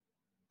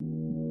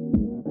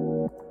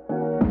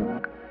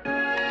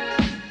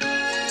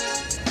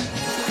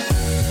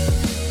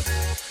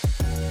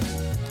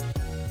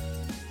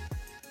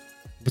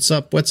What's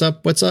up? What's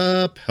up? What's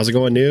up? How's it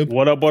going, Noob?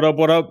 What up? What up?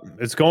 What up?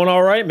 It's going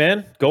all right,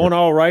 man. Going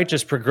all right.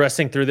 Just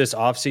progressing through this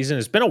off season.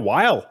 It's been a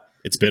while.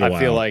 It's been a while. I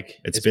feel like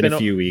it's been a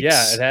few weeks.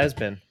 Yeah, it has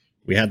been.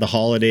 We had the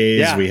holidays.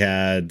 Yeah. We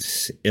had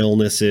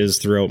illnesses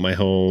throughout my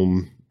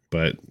home,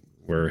 but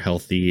we're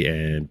healthy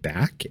and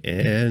back.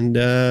 And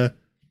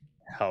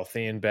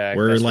Healthy and back.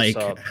 we're That's like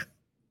what's up.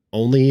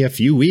 only a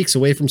few weeks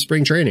away from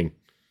spring training.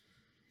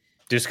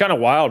 Just kind of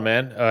wild,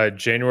 man.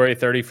 January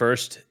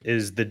 31st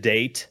is the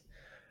date.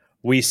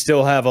 We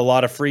still have a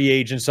lot of free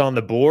agents on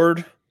the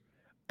board,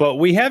 but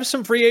we have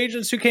some free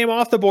agents who came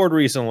off the board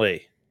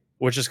recently,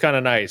 which is kind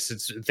of nice.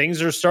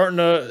 Things are starting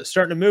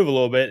to move a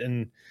little bit,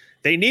 and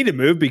they need to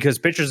move because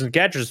pitchers and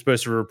catchers are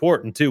supposed to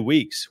report in 2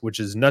 weeks, which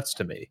is nuts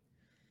to me.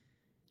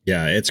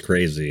 Yeah, it's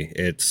crazy.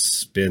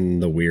 It's been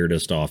the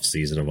weirdest off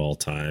season of all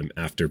time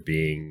after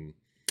being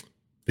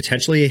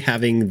potentially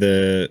having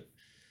the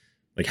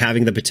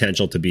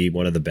potential to be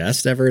one of the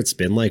best ever. It's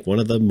been like one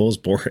of the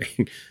most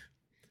boring.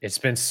 It's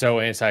been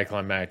so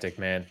anticlimactic,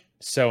 man.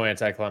 So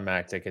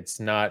anticlimactic. It's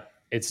not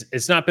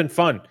been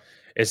fun.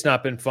 It's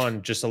not been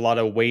fun. Just a lot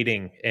of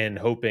waiting and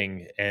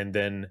hoping and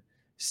then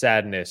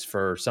sadness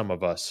for some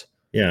of us.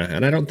 Yeah,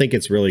 and I don't think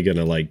it's really going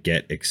to like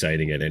get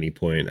exciting at any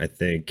point. I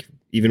think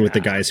even with the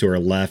guys who are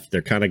left,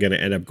 they're kind of going to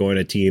end up going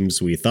to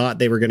teams we thought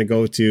they were going to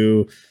go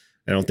to.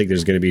 I don't think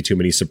there's going to be too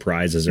many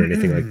surprises or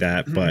anything like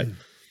that. But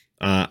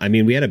I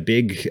mean, we had a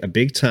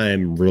big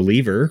time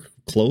reliever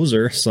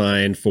closer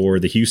signed for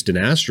the Houston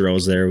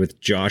Astros there with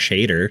Josh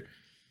Hader.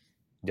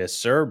 Yes,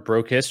 sir.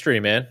 Broke history,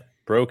 man.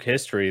 Broke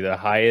history. The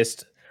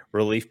highest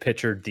relief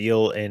pitcher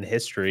deal in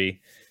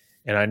history.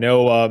 And I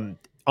know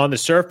on the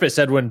surface,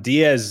 Edwin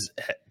Diaz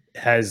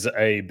has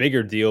a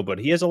bigger deal, but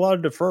he has a lot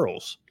of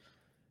deferrals.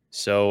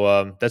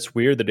 So that's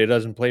weird that he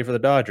doesn't play for the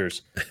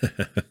Dodgers.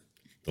 The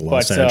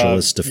Los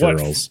Angeles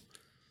deferrals.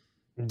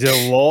 The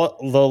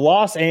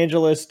Los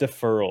Angeles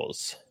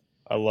deferrals.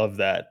 I love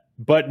that.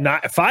 But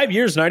 5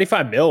 years,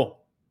 95 mil.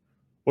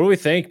 What do we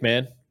think,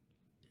 man?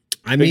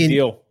 I mean,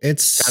 deal.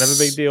 It's kind of a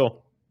big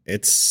deal.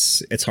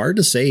 It's hard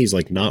to say he's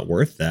like not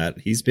worth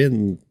that. He's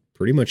been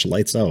pretty much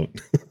lights out,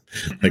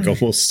 like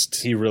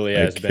almost. He really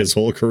has been his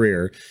whole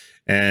career.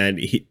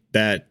 And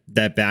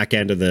that back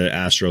end of the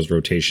Astros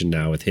rotation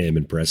now with him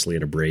and Presley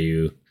and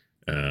Abreu,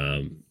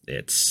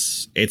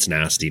 it's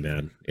nasty,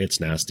 man.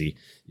 It's nasty.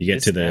 You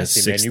get to the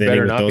nasty, sixth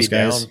inning with those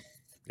guys.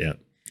 Down.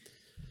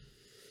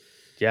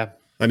 Yeah.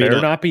 I mean,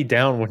 better not be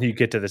down when you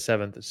get to the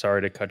seventh.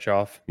 Sorry to cut you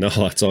off. No,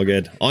 that's all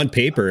good. On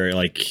paper,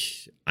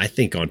 I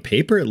think on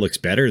paper it looks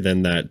better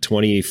than that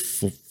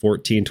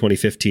 2014,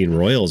 2015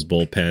 Royals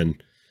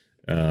bullpen.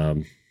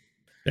 And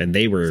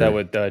they were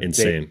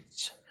insane.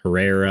 Davis?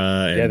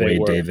 Herrera and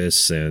Wade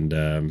Davis and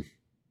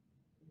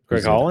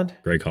Greg Holland?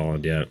 Greg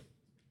Holland, yeah.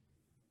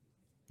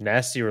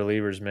 Nasty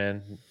relievers,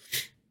 man.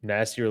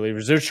 Nasty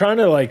relievers. They're trying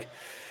to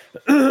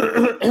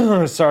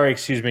sorry,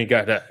 excuse me,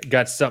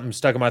 got something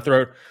stuck in my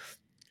throat.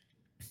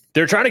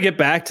 They're trying to get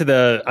back to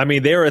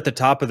they were at the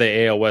top of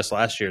the AL West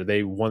last year.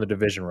 They won the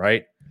division,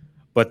 right?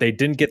 But they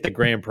didn't get the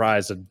grand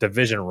prize. A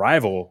division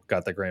rival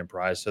got the grand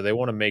prize. So they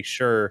want to make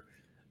sure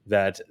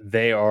that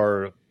they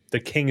are the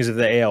kings of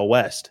the AL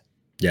West.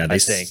 Yeah, they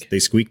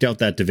squeaked out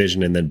that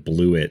division and then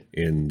blew it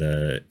in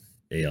the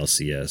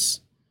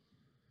ALCS.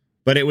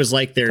 But it was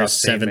like their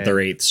seventh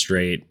or eighth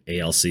straight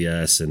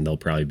ALCS, and they'll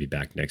probably be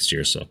back next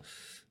year. So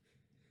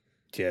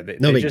yeah, they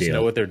just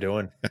know what they're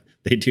doing.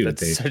 They do.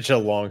 That's such a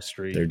long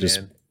streak.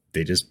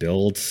 They just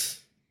build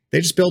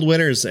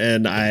winners,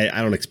 and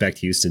I don't expect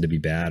Houston to be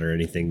bad or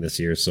anything this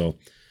year. So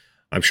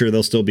I'm sure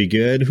they'll still be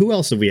good. Who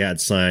else have we had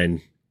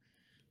sign?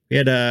 We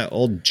had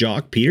old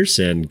Jock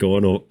Peterson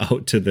going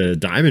out to the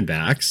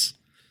Diamondbacks.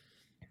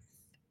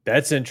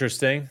 That's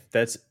interesting.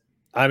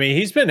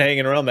 He's been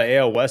hanging around the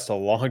AL West a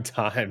long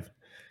time.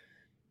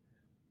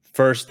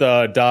 First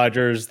the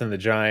Dodgers, then the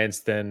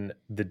Giants, then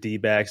the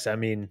D-backs. I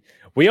mean,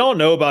 we all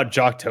know about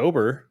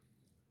Jocktober.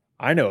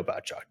 I know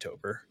about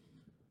Jocktober.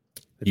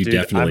 You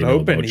definitely know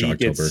about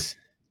Jocktober.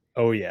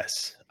 Oh,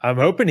 yes. I'm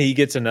hoping he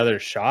gets another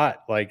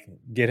shot, like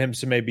get him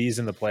some ABs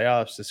in the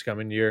playoffs this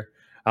coming year.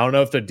 I don't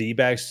know if the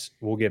D-backs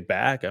will get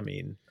back. I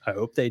mean, I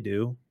hope they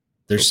do.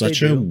 They're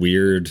such a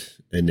weird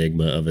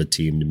enigma of a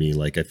team to me.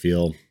 Like, I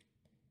feel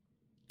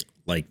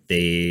like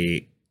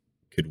they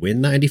could win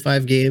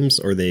 95 games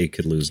or they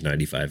could lose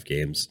 95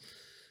 games.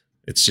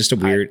 It's just a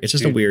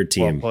weird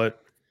team.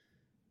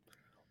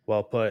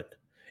 Well put.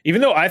 Even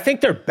though I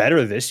think they're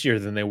better this year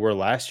than they were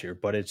last year,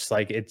 but it's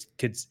like it's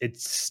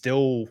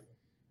still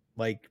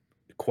like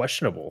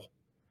questionable.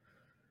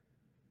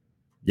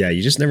 Yeah,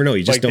 you just never know.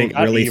 You just don't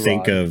really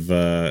think of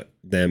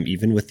them,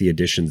 even with the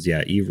additions.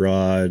 Yeah,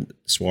 Erod,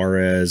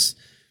 Suarez,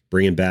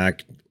 bringing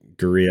back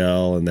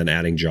Gurriel, and then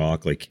adding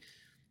Jock. Like,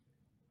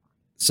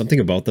 something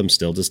about them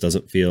still just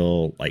doesn't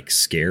feel like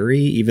scary,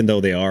 even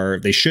though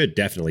they should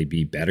definitely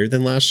be better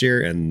than last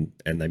year. And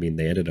I mean,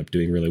 they ended up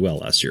doing really well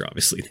last year.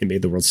 Obviously, they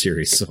made the World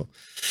Series. So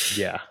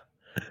yeah,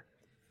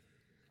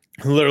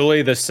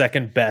 literally the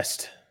second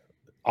best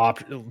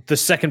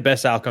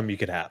outcome you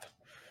could have.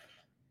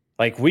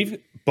 Like we've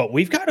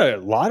got a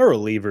lot of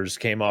relievers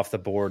came off the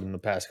board in the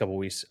past couple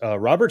weeks.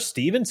 Robert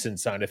Stevenson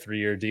signed a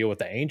 3-year deal with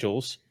the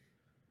Angels,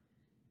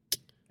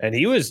 and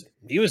he was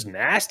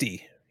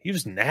nasty. He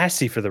was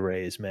nasty for the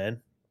Rays, man.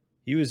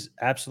 He was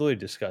absolutely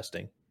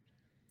disgusting.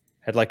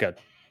 Had like a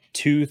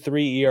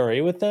 2.3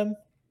 ERA with them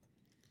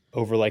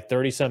over like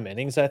 30-some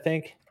innings, I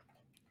think.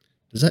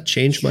 Does that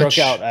change much?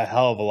 Struck out a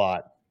hell of a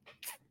lot.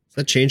 Does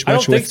that change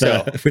much with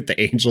the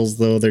Angels,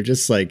 though? They're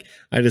just like,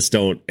 I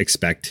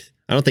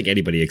don't think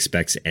anybody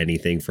expects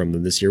anything from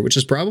them this year, which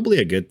is probably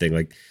a good thing.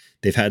 Like,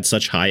 they've had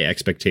such high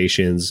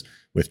expectations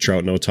with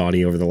Trout and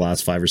Ohtani over the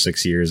last 5 or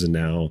 6 years, and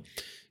now,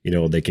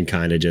 they can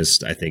kind of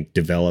just, I think,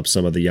 develop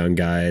some of the young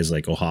guys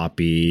like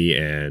Ohapi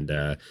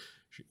and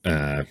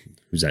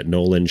who's that?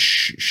 Nolan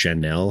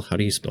Chanel. How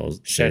do you spell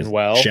it?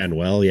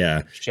 Shenwell,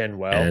 yeah.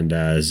 Shenwell.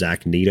 And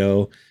Zach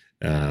Neto.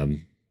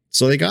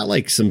 So they got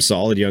like some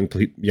solid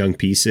young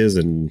pieces,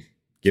 and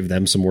give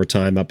them some more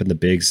time up in the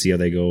bigs, see how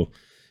they go,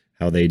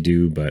 how they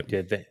do. But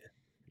yeah,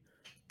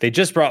 they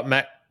just brought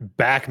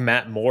back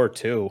Matt Moore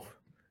too,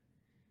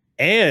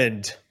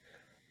 and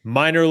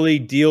minor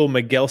league deal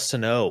Miguel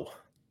Sano.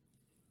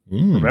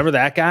 Remember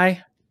that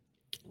guy?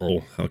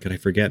 Oh, how could I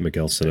forget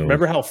Miguel Sano?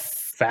 Remember how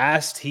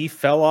fast he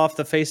fell off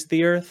the face of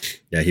the earth?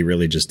 Yeah, he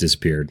really just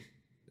disappeared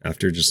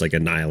after just like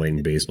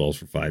annihilating baseballs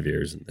for 5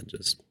 years and then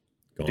just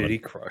gone. Dude, he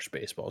crushed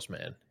baseballs,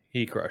 man.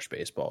 He crushed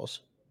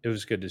baseballs. It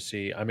was good to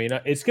see. I mean,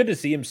 it's good to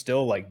see him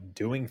still like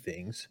doing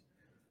things.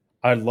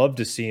 I'd love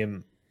to see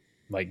him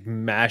like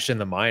mash in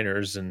the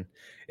minors, and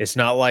it's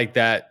not like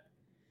that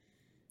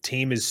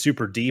team is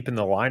super deep in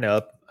the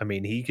lineup. I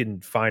mean, he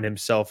can find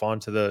himself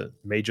onto the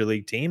major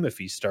league team if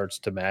he starts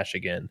to mash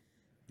again.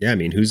 Yeah, I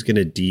mean, who's going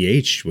to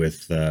DH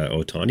with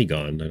Ohtani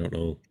gone? I don't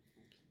know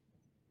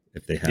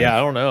if they have. Yeah, I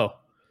don't know.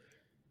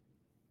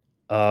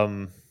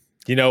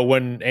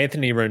 When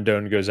Anthony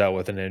Rendon goes out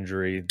with an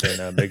injury,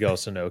 then Miguel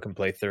Sano can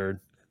play third.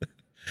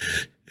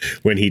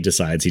 When he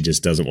decides he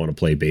just doesn't want to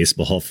play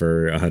baseball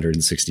for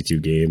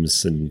 162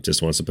 games and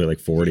just wants to play like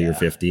 40 or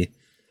 50.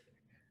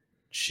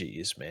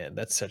 Jeez, man,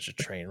 that's such a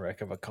train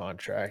wreck of a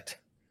contract.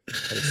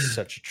 That is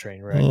such a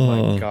train wreck.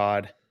 Oh. My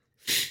God.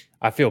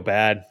 I feel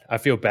bad. I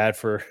feel bad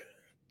for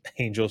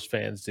Angels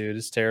fans, dude.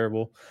 It's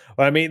terrible.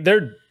 But I mean,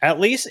 they're at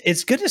least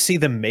it's good to see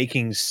them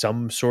making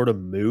some sort of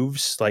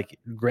moves. Like,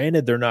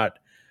 granted, they're not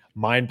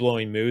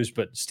mind-blowing moves,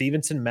 but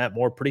Stevenson, Matt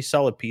Moore, pretty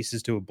solid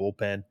pieces to a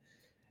bullpen.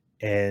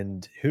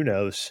 And who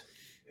knows?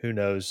 Who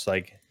knows?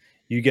 Like,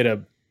 you get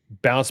a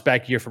bounce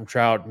back year from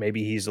Trout.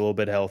 Maybe he's a little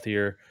bit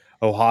healthier.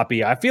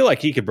 Hoppy, I feel like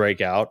he could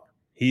break out.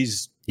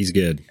 He's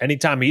good.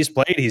 Anytime he's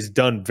played, he's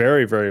done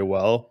very, very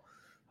well.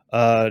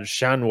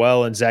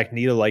 Shanwell and Zach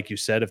Neto, like you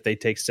said, if they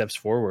take steps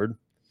forward,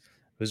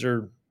 those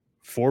are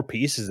 4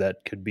 pieces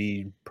that could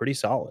be pretty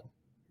solid.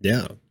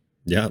 Yeah,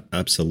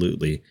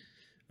 absolutely.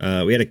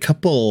 We had a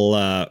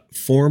couple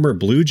former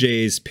Blue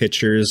Jays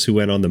pitchers who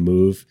went on the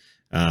move.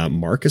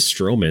 Marcus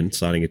Stroman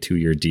signing a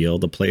 2-year deal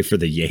to play for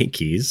the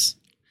Yankees,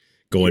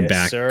 going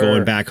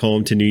back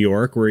home to New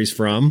York, where he's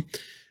from.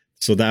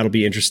 So that'll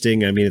be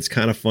interesting. I mean, it's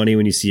kind of funny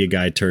when you see a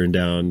guy turn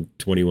down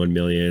 $21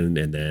 million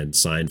and then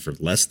sign for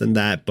less than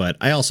that. But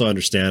I also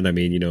understand. I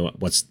mean,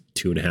 what's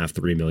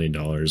 $2.5–3 million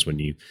when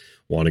you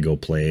want to go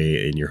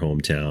play in your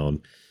hometown?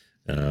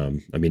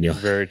 I mean,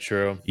 very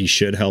true. He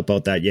should help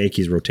out that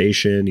Yankees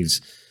rotation. He's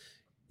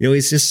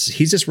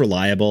just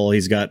reliable.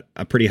 He's got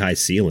a pretty high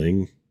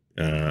ceiling.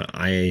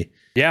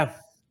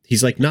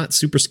 He's like not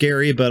super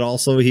scary, but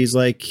also he's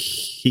like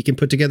he can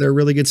put together a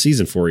really good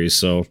season for you.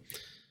 So.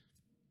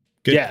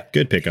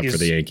 Good pickup for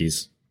the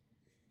Yankees.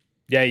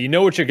 Yeah, you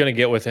know what you're going to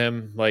get with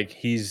him.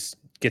 Like,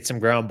 gets some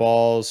ground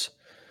balls.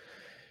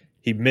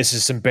 He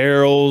misses some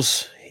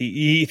barrels.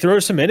 He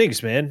throws some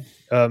innings, man.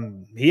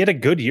 He had a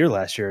good year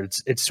last year.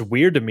 It's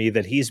weird to me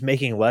that he's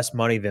making less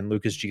money than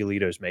Lucas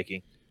Giolito's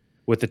making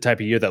with the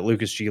type of year that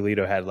Lucas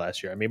Giolito had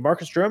last year. I mean,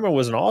 Marcus Stroman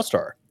was an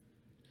all-star.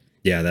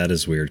 Yeah, that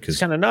is weird because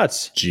kind of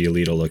nuts.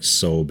 Giolito looks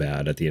so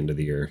bad at the end of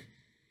the year.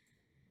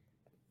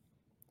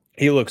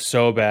 He looks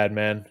so bad,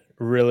 man.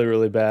 Really,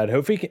 really bad.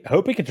 Hope he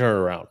can turn it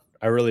around.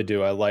 I really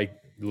do. I like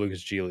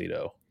Lucas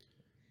Giolito.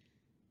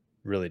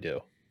 Really do.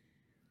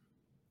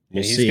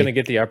 He's going to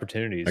get the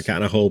opportunities. I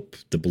kind of hope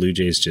the Blue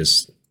Jays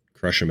just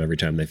crush him every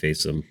time they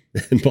face him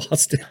in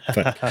Boston.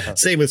 But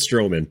same with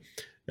Stroman.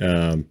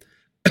 Then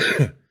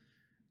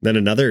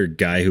another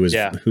guy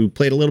who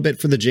played a little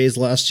bit for the Jays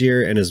last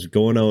year and is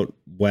going out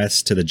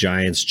west to the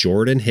Giants,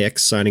 Jordan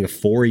Hicks, signing a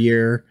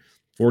 4-year,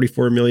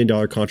 $44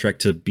 million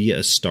contract to be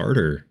a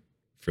starter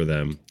for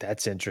them.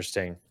 That's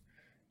interesting.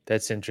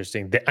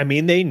 I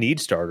mean, they need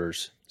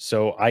starters,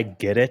 so I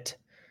get it.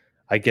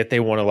 I get they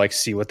want to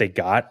see what they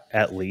got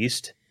at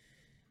least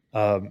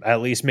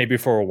maybe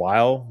for a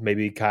while.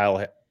 Maybe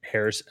Kyle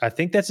Harris. I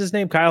think that's his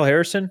name, Kyle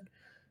Harrison.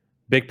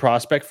 Big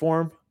prospect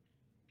for him.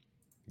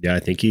 Yeah, I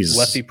think he's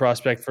lefty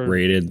prospect for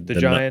rated the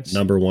Giants.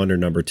 Number 1 or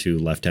number 2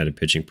 left-handed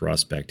pitching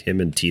prospect.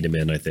 Him and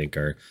Tiedemann, I think,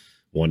 are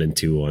 1 and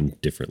 2 on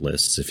different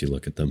lists if you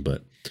look at them,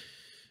 but.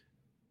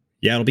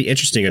 Yeah, it'll be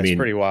interesting. That's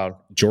pretty wild.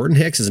 Jordan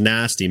Hicks is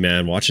nasty,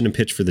 man. Watching him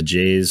pitch for the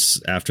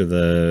Jays after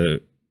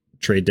the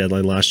trade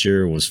deadline last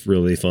year was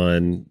really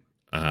fun.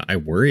 I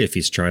worry if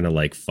he's trying to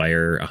like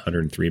fire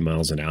 103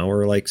 miles an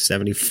hour, like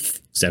 70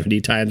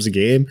 times a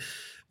game.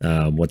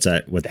 What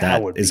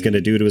that is going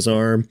to do to his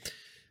arm.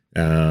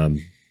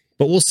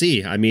 But we'll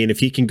see. I mean, if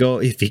he can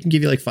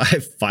give you like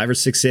five or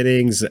six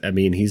innings, I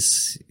mean,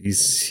 he's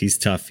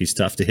tough. He's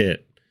tough to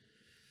hit.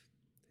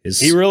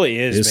 He really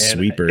is, his man.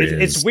 Sweeper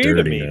it's weird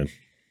dirty, to me. Man.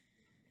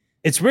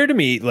 It's weird to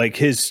me, like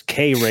his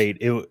K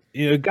rate.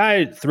 A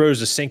guy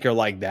throws a sinker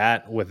like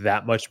that with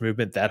that much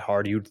movement that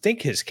hard. You'd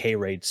think his K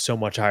rate's so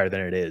much higher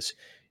than it is.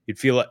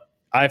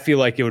 I feel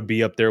like it would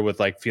be up there with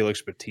like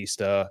Felix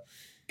Bautista,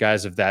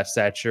 guys of that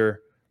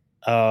stature.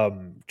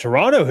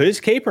 Toronto, his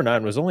K per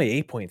 9 was only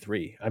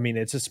 8.3. I mean,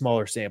 it's a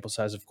smaller sample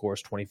size, of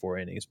course, 24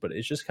 innings, but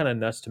it's just kind of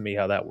nuts to me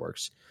how that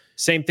works.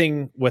 Same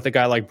thing with a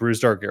guy like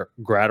Brusdar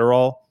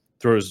Graterol,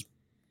 throws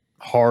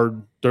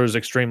hard, throws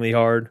extremely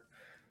hard.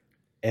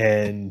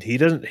 And he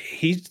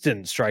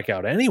didn't strike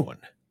out anyone.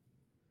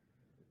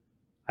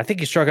 I think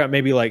he struck out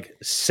maybe like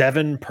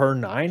 7 per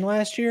 9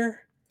 last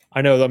year.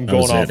 I know I'm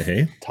going off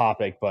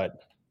topic,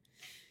 but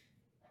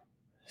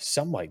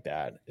something like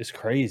that is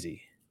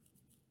crazy.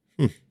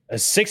 A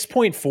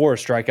 6.4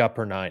 strikeout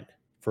per 9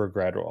 for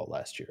Graterol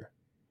last year.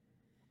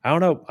 I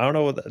don't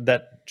know.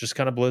 That just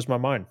kind of blows my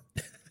mind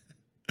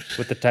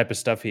with the type of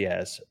stuff he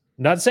has.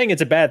 Not saying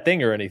it's a bad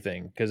thing or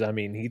anything, because I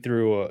mean he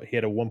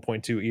had a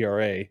 1.2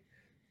 ERA.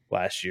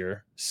 Last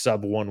year,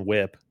 sub 1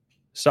 WHIP,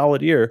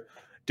 solid year.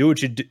 Do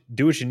what you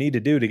need to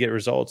do to get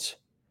results.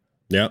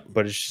 Yeah,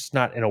 but it's just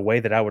not in a way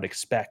that I would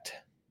expect.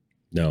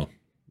 No,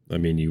 I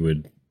mean you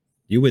would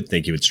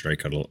think he would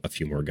strike out a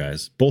few more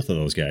guys. Both of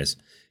those guys,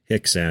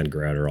 Hicks and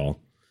Graterol.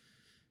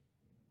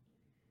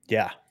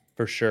 Yeah,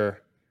 for sure.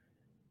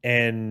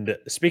 And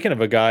speaking of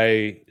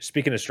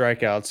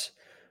strikeouts,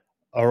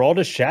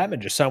 Aroldis Chapman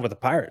just signed with the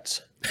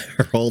Pirates.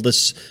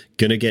 Aroldis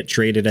gonna get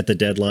traded at the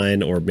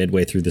deadline or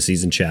midway through the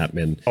season.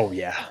 Chapman. Oh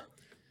yeah.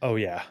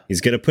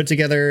 He's gonna put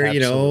together,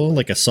 Absolutely.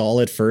 like a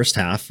solid first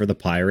half for the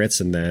Pirates,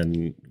 and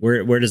then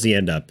where does he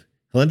end up?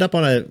 He'll end up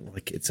on I feel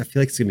like it's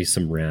gonna be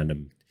some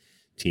random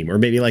team, or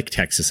maybe like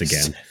Texas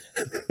again.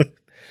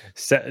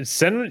 send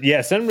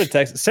him to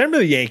Texas. Send him to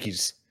the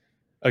Yankees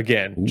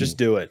again. Ooh. Just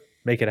do it.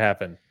 Make it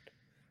happen.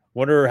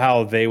 Wonder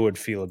how they would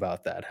feel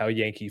about that. How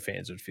Yankee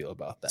fans would feel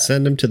about that.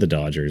 Send him to the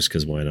Dodgers,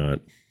 because why not?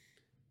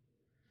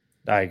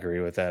 I agree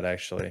with that,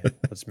 actually.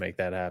 Let's make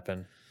that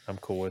happen. I'm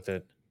cool with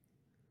it.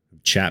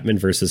 Chapman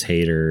versus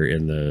Hader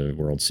in the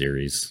World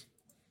Series.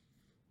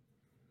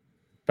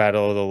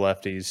 Battle of the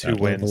lefties. Who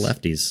wins? Battle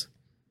of the lefties.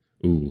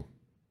 Ooh.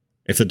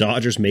 If the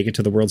Dodgers make it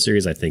to the World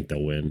Series, I think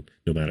they'll win,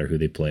 no matter who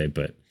they play.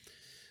 But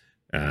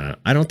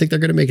I don't think they're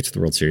going to make it to the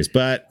World Series.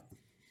 But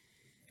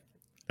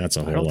that's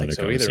a whole other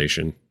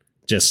conversation.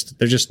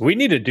 We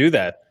need to do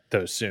that,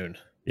 though, soon.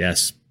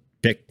 Yes.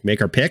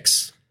 Make our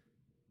picks?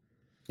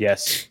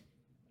 Yes.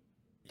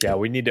 Yeah,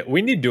 we need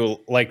to do,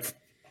 like,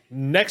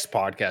 next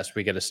podcast.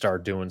 We got to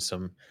start doing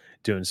some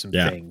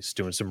things,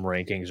 doing some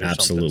rankings or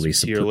absolutely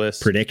something. Some tier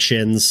lists,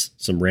 predictions,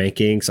 some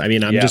rankings. I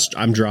mean,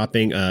 I'm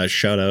dropping a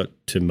shout out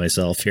to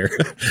myself here,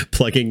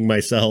 plugging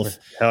myself.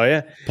 Hell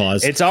yeah!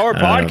 Pause. It's our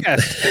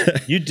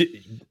podcast.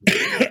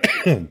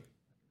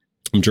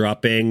 I'm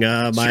dropping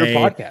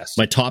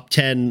my top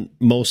 10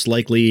 most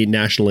likely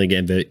National League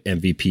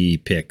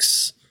MVP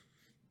picks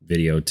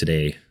video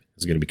today.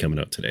 Is going to be coming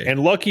out today.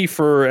 And lucky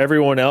for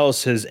everyone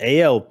else, his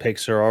AL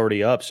picks are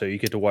already up, so you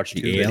get to watch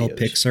two videos.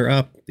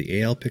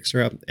 The AL picks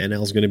are up.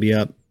 NL's going to be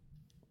up.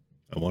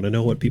 I want to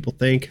know what people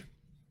think.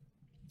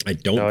 I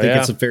don't think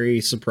it's a very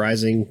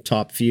surprising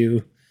top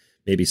few.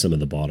 Maybe some of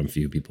the bottom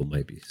few people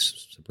might be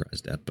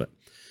surprised at, but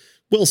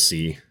we'll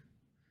see.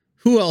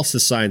 Who else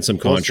has signed some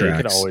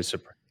contracts?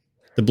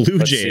 The Blue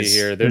Jays.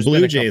 The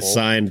Blue Jays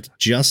signed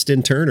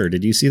Justin Turner.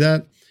 Did you see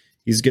that?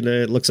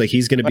 Looks like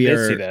he's gonna be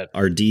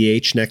our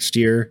DH next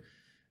year.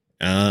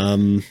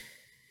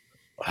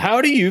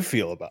 How do you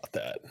feel about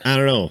that? I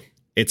don't know.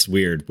 It's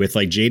weird with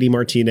like JD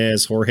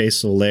Martinez, Jorge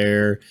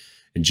Soler,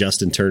 and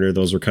Justin Turner.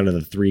 Those were kind of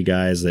the three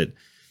guys that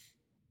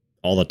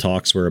all the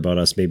talks were about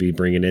us maybe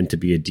bringing in to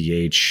be a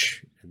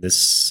DH.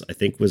 This, I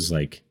think, was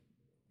like,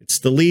 it's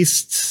the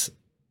least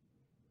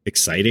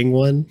exciting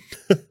one.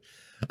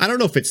 I don't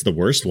know if it's the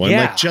worst one.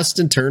 Yeah. Like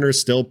Justin Turner's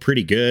still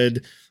pretty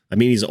good. I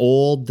mean, he's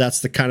old.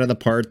 That's the kind of the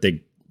part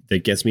that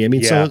gets me. I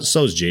mean, so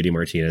is JD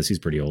Martinez. He's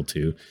pretty old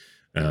too.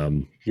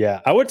 I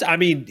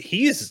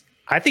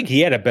think he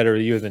had a better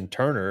year than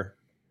Turner,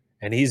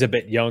 and he's a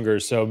bit younger.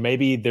 So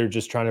maybe they're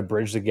just trying to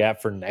bridge the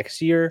gap for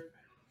next year.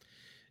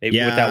 With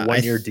that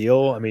 1 year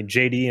deal. I mean,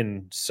 JD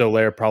and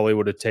Soler probably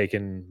would have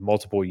taken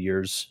multiple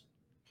years.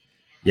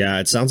 Yeah,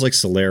 it sounds like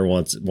Soler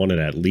wanted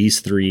at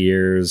least 3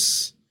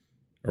 years.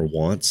 Or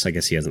wants. I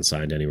guess he hasn't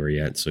signed anywhere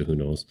yet, so who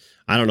knows?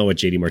 I don't know what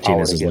JD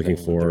Martinez is looking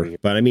for.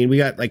 But I mean, we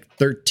got like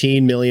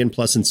 13 million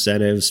plus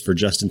incentives for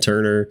Justin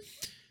Turner.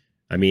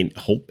 I mean,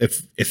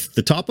 if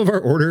the top of our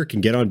order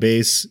can get on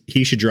base,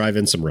 he should drive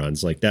in some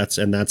runs. Like that's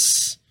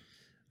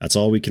That's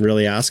all we can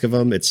really ask of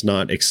him. It's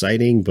not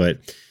exciting, but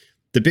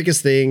the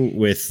biggest thing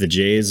with the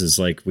Jays is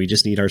like, we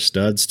just need our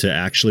studs to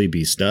actually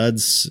be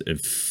studs.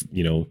 If,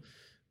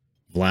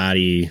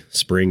 Vladdy,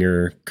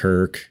 Springer,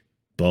 Kirk,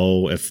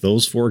 Bo, if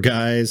those 4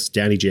 guys,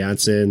 Danny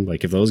Jansen,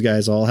 like if those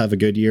guys all have a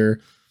good year,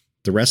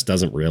 the rest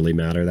doesn't really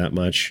matter that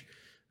much.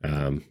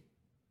 The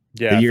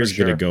year's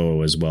going to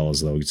go as well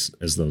as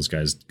those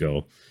guys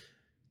go.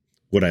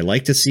 Would I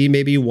like to see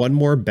maybe one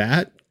more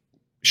bat?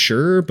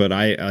 Sure. But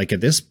I like at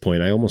this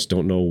point, I almost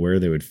don't know where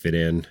they would fit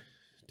in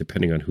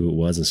depending on who it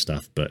was and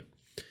stuff, but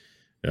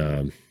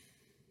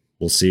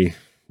we'll see.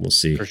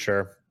 For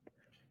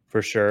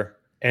sure.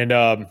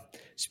 And,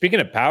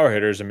 speaking of power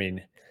hitters, I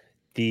mean,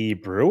 the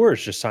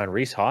Brewers just signed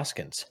Rhys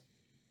Hoskins,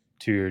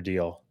 2-year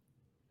deal,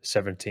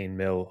 $17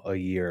 million a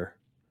year.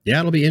 Yeah,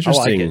 it'll be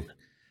interesting. I like it.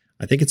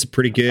 I think it's a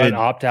pretty good an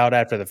opt out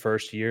after the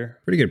first year.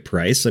 Pretty good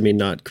price. I mean,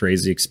 not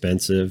crazy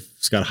expensive.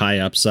 It's got high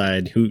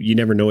upside. You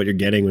never know what you're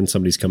getting when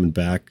somebody's coming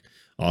back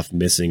off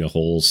missing a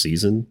whole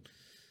season.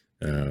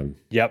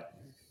 Yep.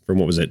 From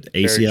what was it?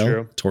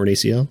 ACL? Torn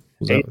ACL?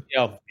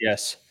 ACL,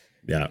 yes.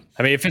 Yeah.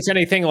 I mean, if it's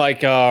anything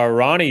like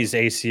Ronnie's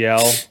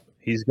ACL,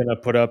 he's going to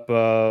put up,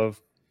 a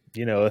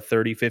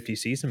 30-50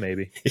 season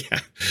maybe. Yeah.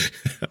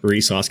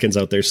 Rhys Hoskins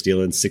out there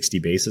stealing 60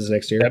 bases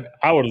next year.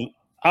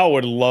 I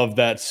would love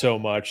that so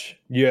much.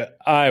 Yeah,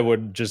 I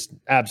would just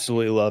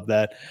absolutely love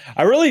that.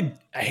 I really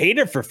hate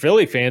it for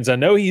Philly fans. I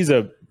know he's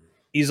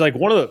like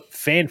one of the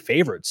fan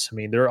favorites. I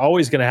mean, they're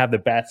always going to have the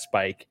bat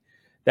spike.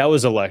 That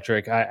was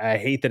electric. I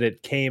hate that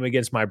it came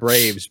against my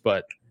Braves,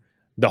 but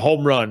the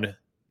home run,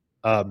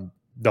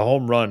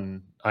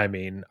 I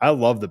mean, I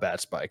love the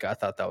bat spike. I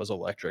thought that was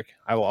electric.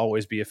 I will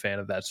always be a fan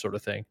of that sort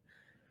of thing.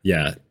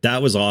 Yeah,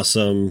 that was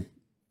awesome.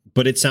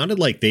 But it sounded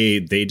like they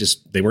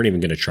weren't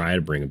even going to try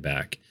to bring him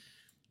back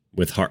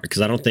with Harper,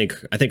 because I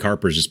think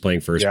Harper's just playing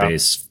first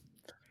base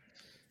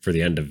for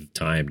the end of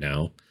time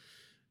now.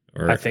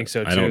 Or I think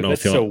so too. I don't know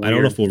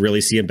if we'll really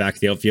see him back in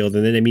the outfield.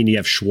 And then, I mean, you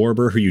have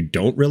Schwarber, who you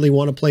don't really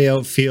want to play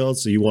outfield,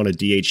 so you want to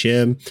DH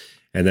him.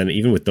 And then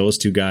even with those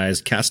 2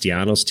 guys,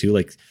 Castellanos too,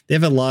 like they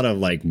have a lot of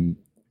like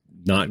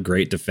not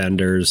great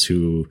defenders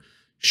who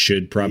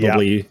should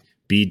probably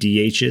be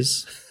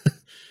DHs.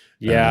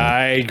 Yeah,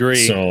 I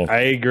agree.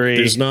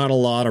 There's not a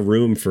lot of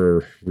room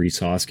for Rhys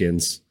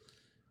Hoskins.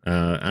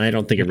 And I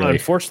don't think it really,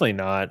 unfortunately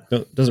not.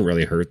 Doesn't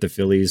really hurt the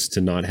Phillies to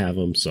not have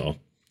him. So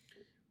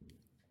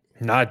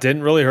no, it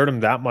didn't really hurt him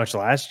that much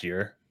last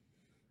year.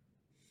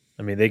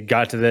 I mean, they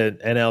got to the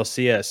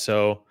NLCS.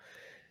 So,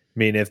 I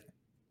mean, if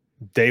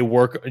they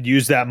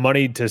use that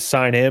money to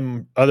sign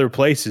him other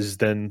places,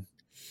 then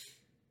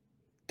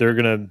they're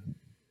going to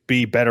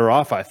be better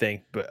off, I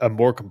think, but a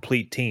more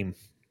complete team.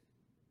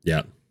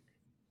 Yeah.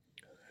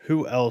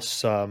 Who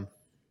else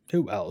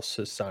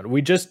has signed?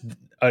 We just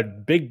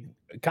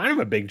kind of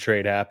a big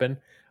trade happened.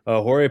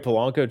 Jorge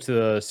Polanco to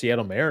the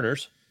Seattle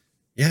Mariners.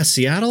 Yeah,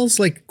 Seattle's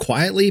like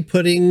quietly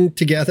putting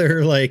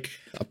together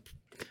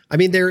I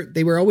mean,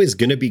 they were always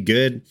going to be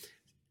good.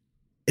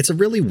 It's a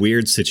really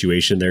weird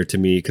situation there to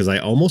me, because I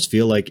almost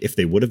feel like if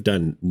they would have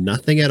done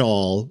nothing at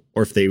all,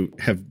 or if they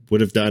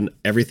would have done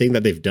everything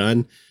that they've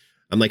done,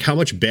 I'm like, how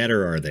much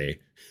better are they?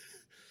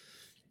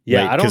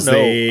 Yeah, I don't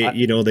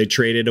know. They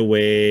traded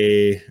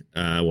away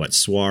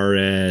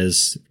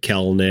Suarez,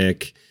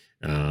 Kelnick.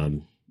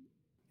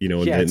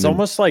 It's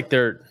almost like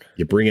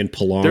you bring in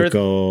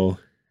Polanco,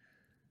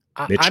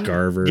 Mitch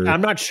Garver.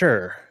 I'm not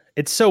sure.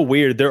 It's so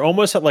weird. They're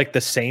almost at like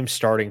the same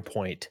starting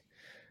point.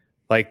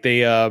 Like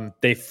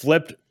they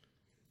flipped.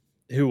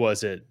 Who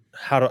was it?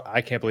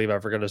 I can't believe I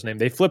forgot his name.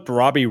 They flipped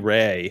Robbie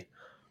Ray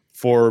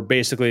for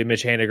basically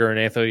Mitch Haniger and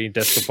Anthony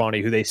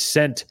Desclafani, who they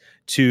sent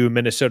to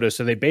Minnesota.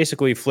 So they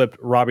basically flipped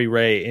Robbie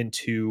Ray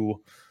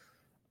into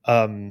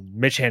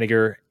Mitch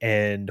Haniger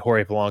and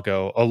Jorge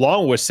Polanco,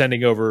 along with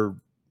sending over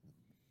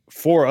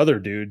 4 other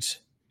dudes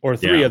or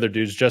 3 other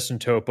dudes. Justin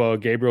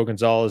Topa, Gabriel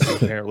Gonzalez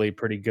is apparently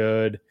pretty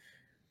good.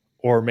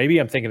 Or maybe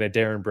I'm thinking of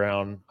Darren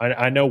Brown.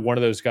 I know one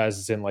of those guys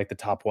is in like the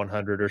top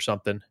 100 or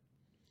something.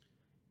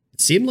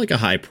 It seemed like a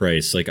high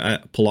price. Like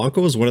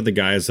Polanco was one of the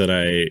guys that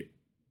I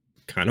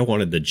kind of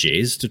wanted the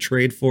Jays to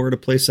trade for to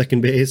play second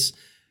base.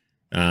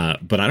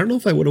 But I don't know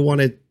if I would have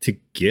wanted to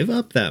give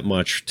up that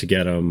much to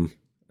get him.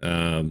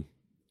 I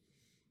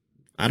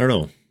don't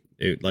know.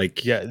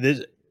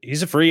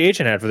 He's a free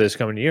agent after this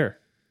coming year.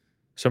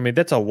 So, I mean,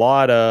 that's a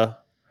lot of...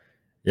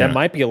 That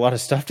might be a lot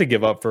of stuff to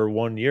give up for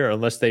 1 year,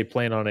 unless they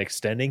plan on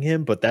extending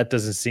him. But that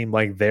doesn't seem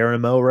like their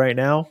MO right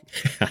now.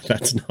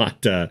 That's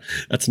not the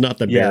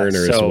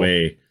Mariners'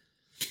 way.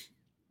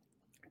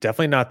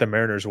 Definitely not the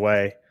Mariners'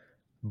 way.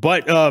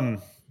 But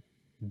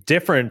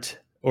different,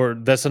 or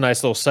that's a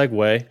nice little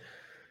segue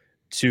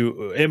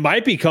to. It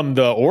might become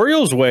the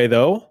Orioles' way,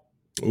 though.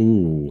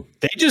 Ooh,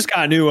 they just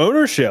got new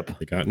ownership.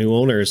 They got new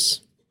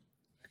owners.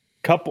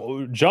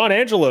 John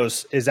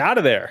Angelos is out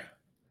of there.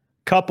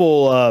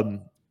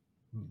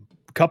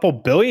 Couple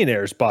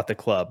billionaires bought the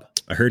club.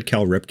 I heard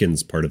Cal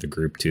Ripken's part of the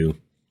group too.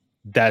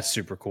 That's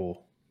super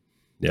cool.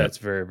 Yeah. That's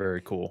very, very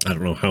cool. I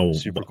don't know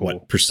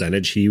what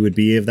percentage he would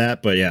be of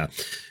that, but yeah.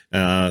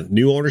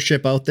 New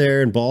ownership out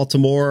there in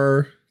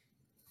Baltimore.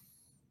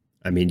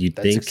 I mean, you'd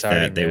think exciting,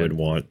 that they would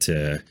want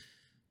to,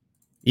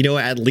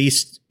 at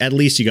least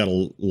you got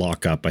to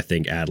lock up, I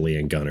think, Adley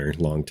and Gunnar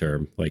long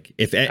term. Like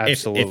if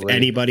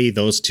anybody,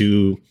 those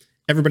two,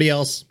 everybody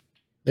else,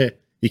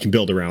 you can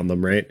build around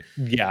them, right?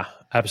 Yeah,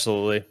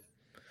 absolutely.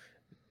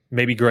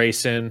 Maybe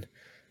Grayson.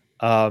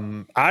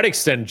 I'd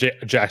extend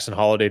Jackson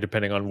Holiday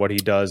depending on what he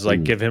does.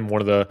 Like, give him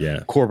one of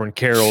the Corbin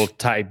Carroll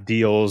type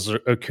deals or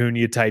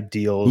Acuna type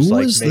deals.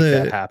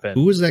 That happen.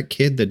 Who was that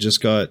kid that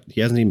just he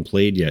hasn't even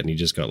played yet and he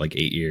just got like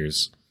 8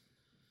 years?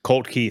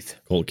 Colt Keith.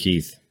 Colt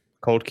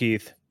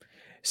Keith.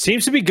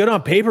 Seems to be good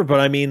on paper,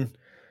 but I mean,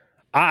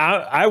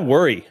 I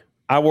worry.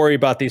 I worry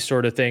about these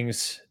sort of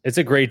things. It's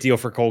a great deal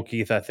for Colt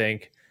Keith, I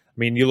think. I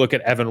mean, you look at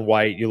Evan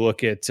White, you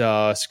look at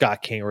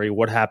Scott Kingery.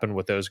 What happened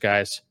with those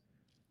guys?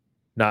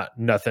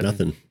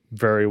 Nothing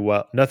very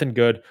well, nothing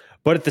good.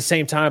 But at the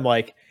same time,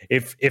 like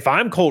if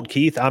I'm Colt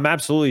Keith, I'm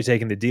absolutely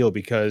taking the deal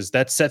because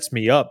that sets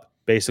me up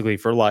basically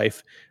for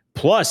life.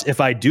 Plus,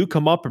 if I do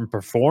come up and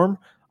perform,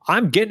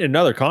 I'm getting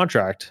another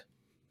contract.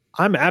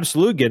 I'm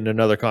absolutely getting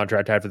another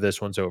contract after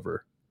this one's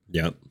over.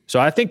 Yep. So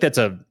I think that's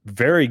a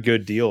very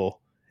good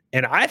deal.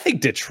 And I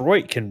think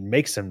Detroit can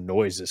make some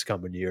noise this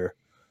coming year.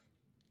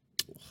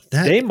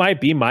 They might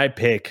be my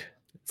pick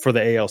for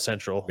the AL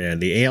Central. Man,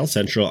 the AL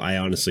Central, I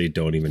honestly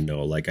don't even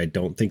know. Like, I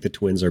don't think the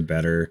Twins are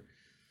better.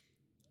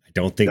 I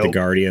don't think the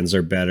Guardians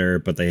are better,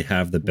 but they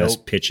have the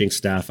best pitching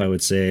staff, I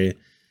would say.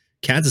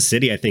 Kansas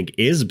City, I think,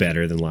 is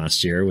better than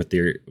last year with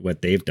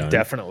what they've done.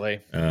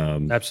 Definitely.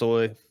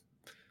 Absolutely.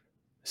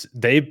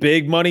 They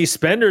big money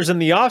spenders in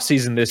the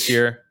offseason this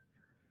year.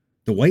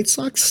 The White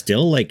Sox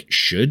still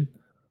should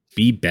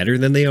be better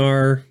than they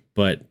are,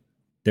 but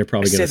they're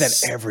probably going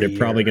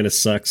to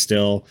suck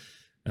still.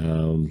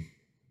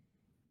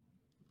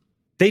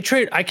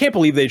 I can't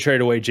believe they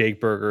traded away Jake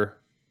Berger.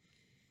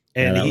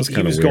 And he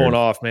was going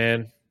off,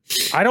 man.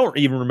 I don't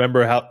even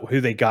remember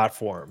who they got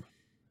for him.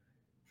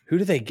 Who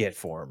did they get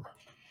for him?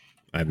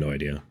 I have no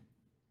idea.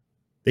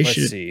 They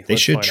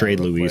should trade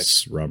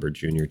Luis Robert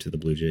Jr. to the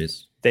Blue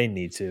Jays. They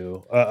need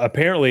to.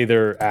 Apparently,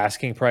 their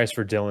asking price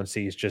for Dylan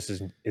Cease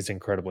is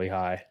incredibly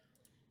high.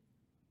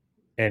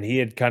 And he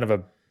had kind of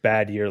a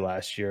bad year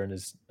last year, and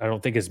I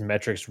don't think his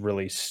metrics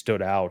really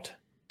stood out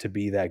to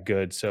be that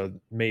good. So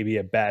maybe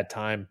a bad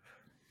time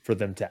for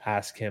them to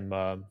ask him,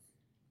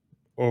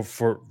 or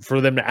for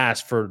them to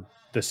ask for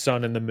the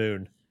sun and the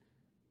moon,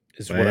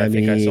 is what I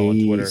think I saw on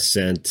Twitter.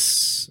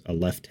 Sent a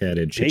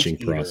left-handed pitching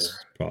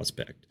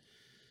prospect.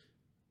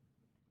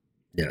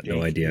 Yeah, Jake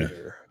no idea.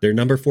 Eater. They're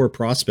number 4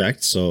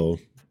 prospect, so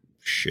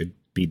should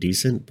be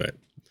decent, but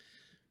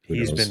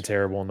he's been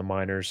terrible in the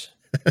minors.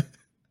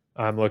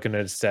 I'm looking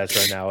at his stats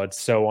right now.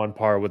 It's so on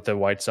par with the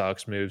White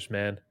Sox moves,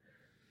 man.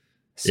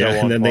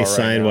 And then they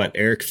signed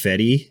Eric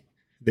Fetty.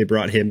 They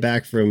brought him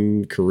back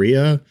from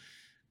Korea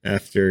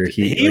after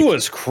he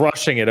was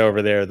crushing it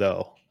over there,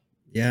 though.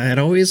 Yeah, it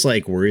always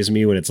worries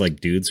me when it's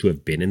dudes who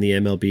have been in the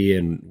MLB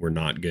and were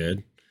not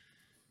good.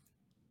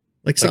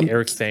 Like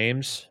Eric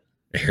Thames.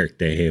 Eric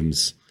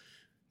Thames.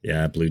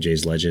 Yeah, Blue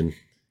Jays legend.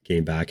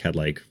 Came back, had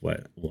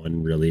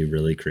one really,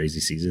 really crazy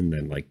season,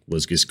 then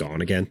was just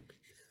gone again.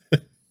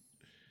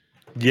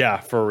 Yeah,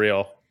 for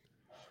real.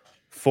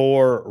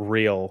 For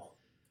real.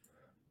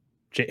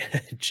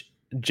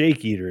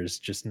 Jake Eater is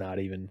just not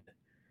even.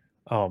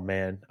 Oh,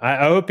 man.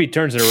 I hope he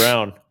turns it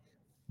around,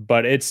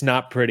 but it's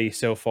not pretty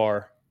so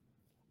far.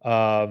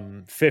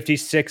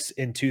 56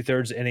 and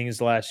 2/3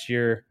 innings last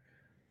year.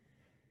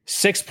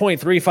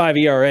 6.35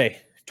 ERA,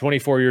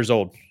 24 years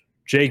old.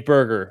 Jake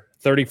Berger,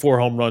 34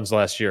 home runs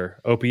last year.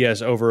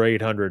 OPS over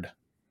 800.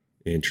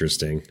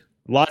 Interesting.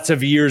 Lots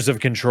of years of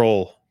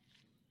control.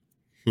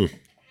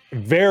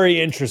 Very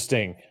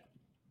interesting.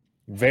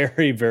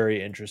 Very,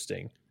 very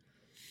interesting.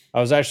 I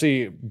was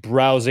actually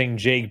browsing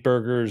Jake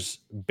Berger's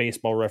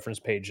baseball reference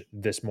page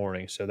this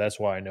morning, so that's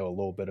why I know a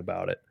little bit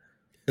about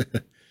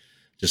it.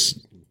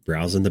 Just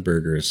browsing the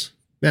burgers.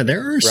 Man,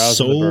 there are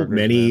so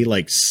many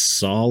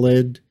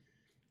solid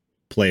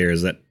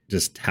players that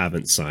just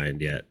haven't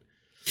signed yet.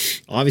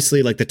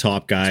 Obviously, the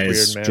top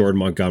guys, weird, Jordan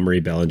Montgomery,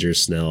 Bellinger,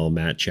 Snell,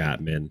 Matt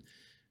Chapman.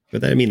 But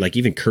then,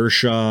 even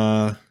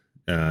Kershaw,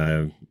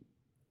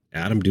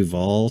 Adam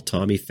Duvall,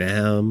 Tommy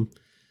Pham,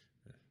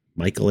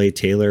 Michael A.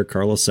 Taylor,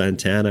 Carlos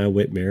Santana,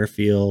 Whit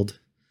Merrifield.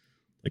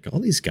 All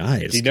these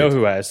guys. Do you know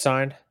who has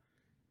signed?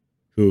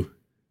 Who?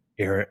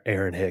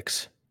 Aaron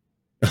Hicks.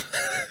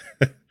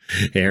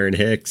 Aaron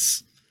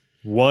Hicks.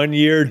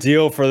 1-year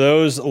deal for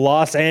those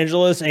Los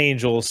Angeles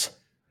Angels.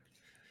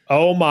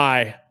 Oh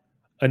my.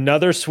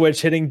 Another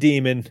switch hitting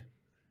demon.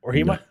 Or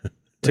he might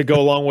to go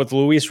along with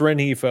Luis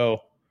Rengifo.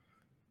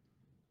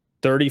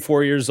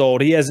 34 years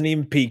old. He hasn't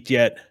even peaked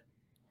yet.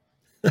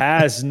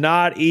 Has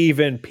not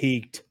even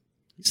peaked.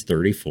 He's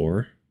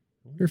 34.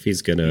 I wonder if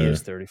he's gonna. He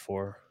is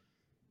 34.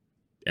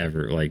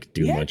 Ever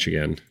do much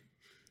again?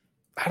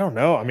 I don't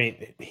know. I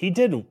mean, he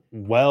did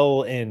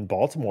well in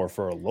Baltimore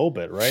for a little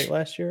bit, right?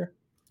 Last year.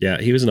 Yeah,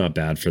 he was not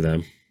bad for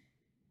them.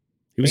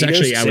 He was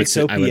actually. I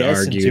would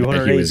argue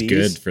that he was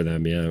good for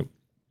them. Yeah.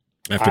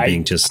 After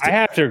being just I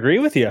have to agree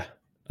with you.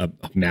 A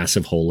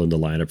massive hole in the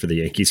lineup for the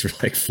Yankees for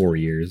like 4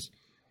 years.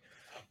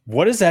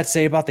 What does that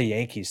say about the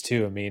Yankees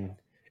too? I mean,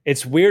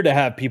 it's weird to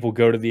have people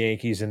go to the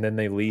Yankees and then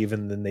they leave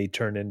and then they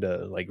turn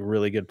into like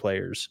really good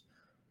players,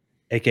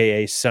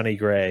 aka Sonny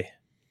Gray.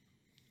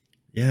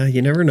 Yeah,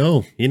 you never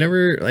know. You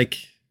never like.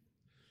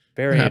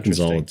 Very it happens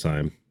all interesting. the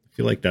time. I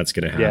feel like that's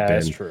going to happen. Yeah,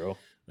 that's true.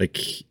 Like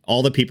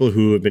all the people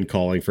who have been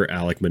calling for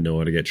Alek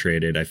Manoah to get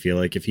traded, I feel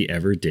like if he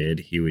ever did,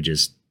 he would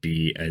just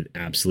be an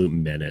absolute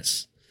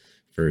menace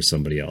for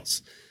somebody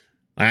else.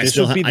 I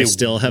still have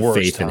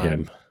faith in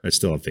him. I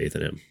still have faith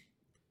in him.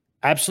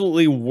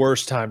 Absolutely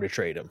worst time to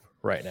trade him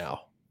right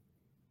now,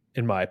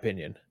 in my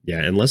opinion.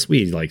 Yeah, unless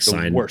we like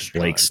sign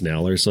Blake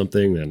Snell or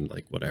something, then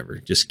like whatever.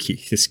 Just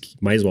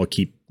might as well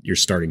keep your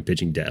starting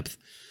pitching depth.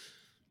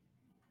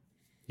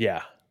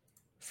 Yeah,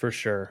 for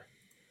sure.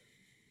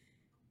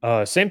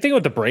 Same thing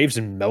with the Braves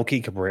and Melky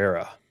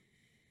Cabrera.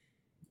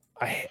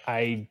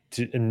 I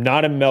am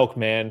not a Melk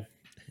man,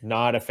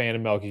 not a fan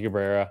of Melky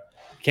Cabrera.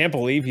 Can't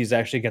believe he's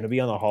actually going to be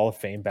on the Hall of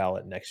Fame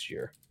ballot next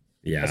year.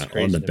 Yeah,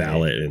 on the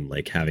ballot and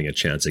like having a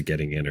chance at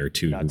getting in are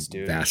two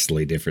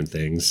vastly different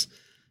things.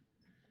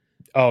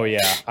 Oh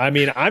yeah, I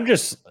mean, I'm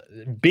just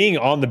being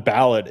on the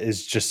ballot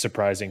is just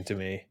surprising to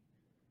me.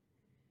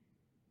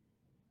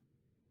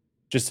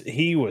 Just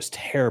he was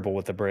terrible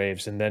with the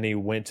Braves, and then he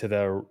went to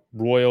the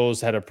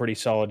Royals, had a pretty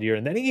solid year,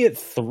 and then he hit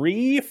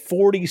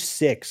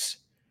 346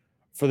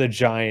 for the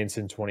Giants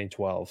in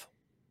 2012.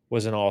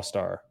 Was an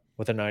All-Star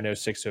with a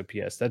 906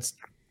 OPS. That's,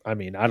 I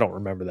mean, I don't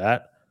remember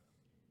that.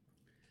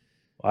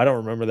 I don't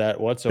remember that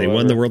whatsoever. They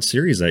won the World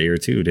Series that year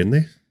too, didn't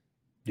they?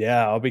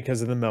 Yeah, all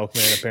because of the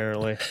Milkman,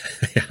 apparently.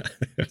 Yeah,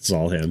 it's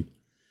all him.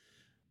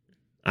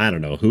 I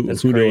don't know.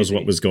 Who knows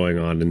what was going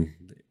on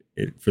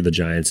for the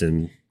Giants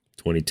in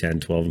 2010,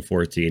 12, and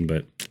 14,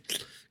 but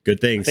good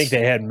things. I think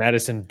they had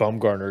Madison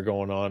Bumgarner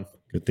going on.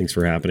 Good things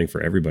for happening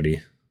for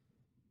everybody.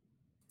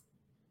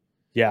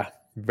 Yeah,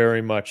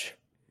 very much.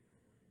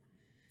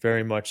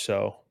 Very much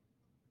so.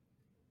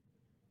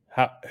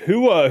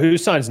 Who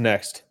signs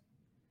next?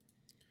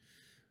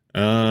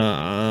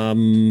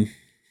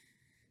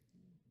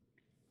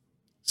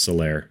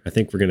 Soler. I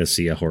think we're going to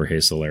see a Jorge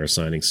Soler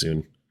signing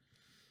soon.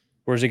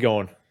 Where's he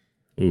going?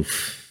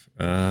 Oof.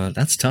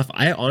 That's tough.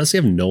 I honestly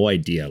have no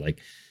idea. Like,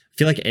 I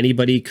feel like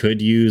anybody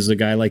could use a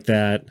guy like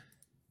that.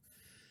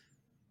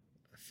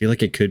 I feel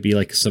like it could be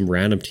like some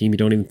random team you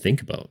don't even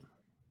think about.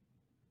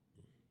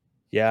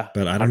 Yeah.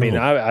 But I don't know. I mean,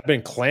 I've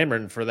been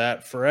clamoring for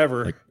that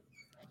forever. Like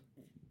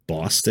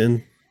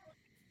Boston.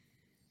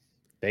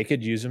 They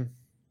could use him.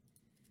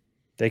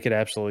 They could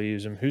absolutely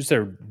use him. Who's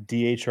their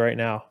DH right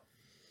now?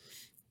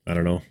 I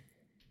don't know.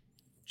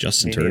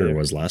 Justin Turner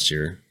was last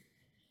year.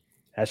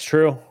 That's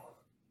true.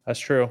 That's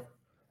true.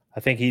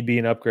 I think he'd be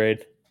an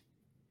upgrade.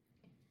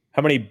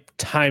 How many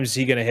times is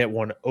he going to hit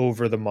one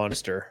over the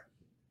monster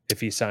if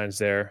he signs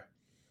there?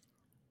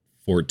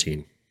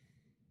 14.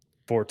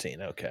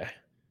 14, okay.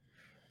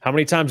 How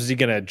many times is he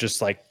going to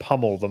just like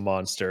pummel the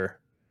monster?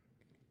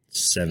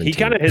 17. He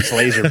kind of hits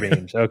laser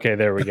beams. Okay,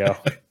 there we go.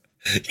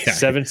 Yeah.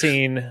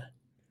 17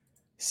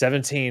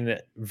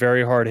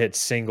 very hard hit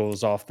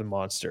singles off the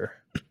monster.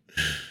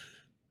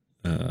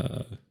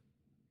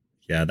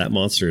 Yeah, that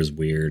monster is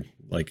weird.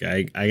 Like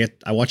I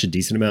watch a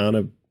decent amount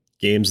of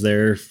games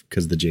there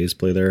because the Jays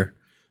play there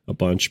a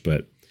bunch,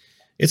 but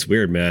it's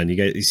weird, man.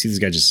 You see this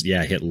guy just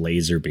hit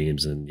laser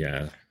beams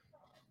and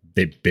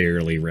they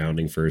barely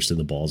rounding first and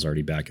the ball's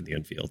already back in the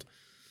infield.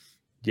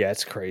 Yeah,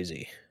 it's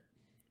crazy.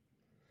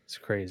 It's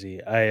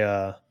crazy.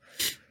 I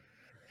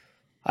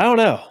don't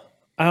know.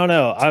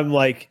 I'm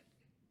like,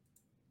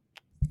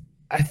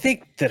 I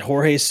think that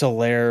Jorge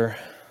Soler,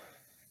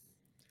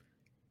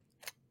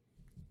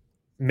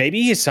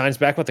 maybe he signs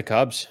back with the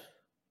Cubs.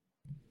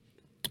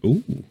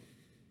 Ooh,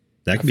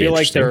 that could be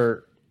interesting. I feel like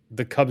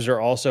the Cubs are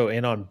also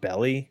in on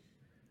Belly,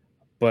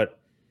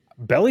 but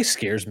Belly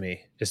scares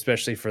me,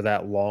 especially for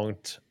that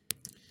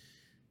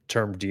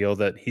long-term deal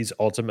that he's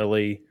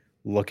ultimately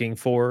looking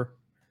for.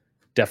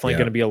 Definitely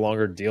going to be a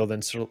longer deal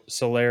than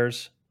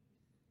Soler's.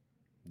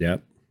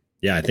 Yep.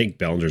 Yeah, I think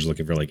Bellinger's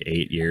looking for like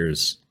 8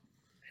 years.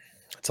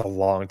 It's a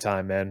long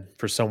time, man,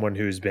 for someone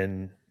who's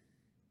been,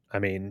 I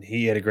mean,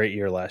 he had a great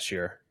year last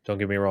year. Don't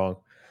get me wrong.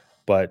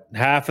 But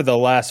half of the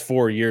last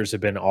 4 years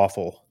have been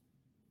awful.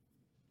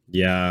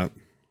 Yeah.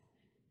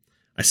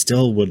 I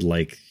still would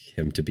like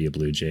him to be a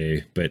Blue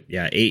Jay. But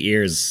 8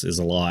 years is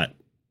a lot.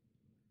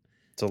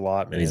 It's a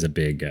lot, man. And he's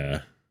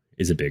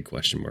a big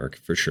question mark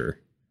for sure.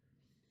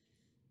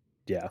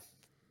 Yeah.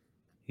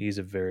 He's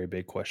a very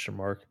big question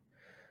mark.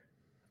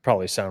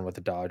 Probably sign with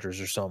the Dodgers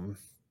or something.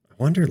 I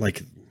wonder,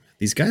 like,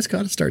 these guys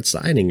got to start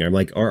signing. I'm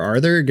like, are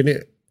there going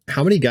to,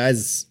 how many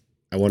guys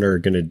I wonder are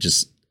going to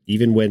just,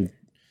 even when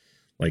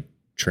like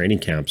training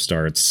camp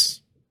starts,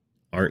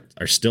 are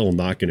still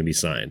not going to be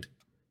signed?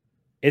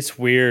 It's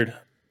weird.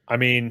 I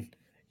mean,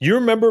 you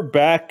remember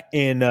back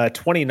in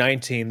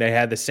 2019, they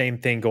had the same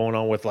thing going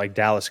on with like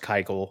Dallas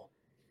Keuchel,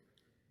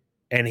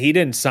 and he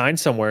didn't sign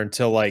somewhere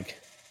until like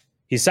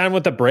He signed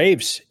with the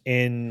Braves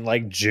in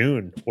like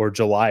June or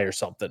July or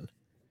something.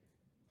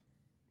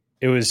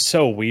 It was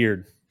so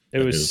weird. It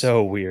was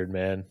so weird,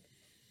 man.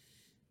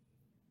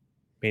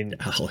 I mean,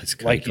 Alex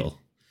Keuchel.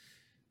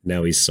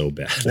 Now he's so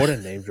bad. What a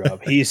name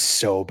drop. He's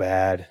so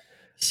bad.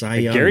 Cy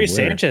Young, Gary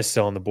Sanchez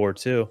still on the board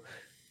too.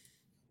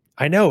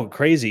 I know,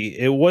 crazy.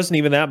 It wasn't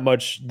even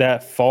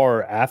that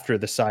far after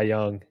the Cy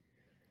Young.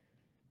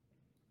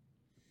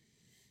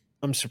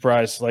 I'm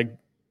surprised. Like,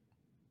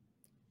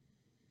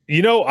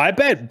 I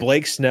bet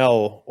Blake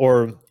Snell,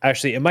 or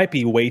actually, it might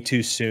be way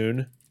too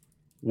soon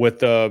with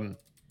the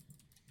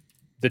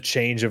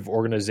change of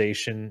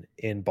organization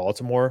in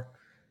Baltimore.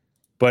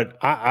 But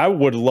I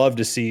would love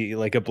to see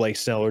like a Blake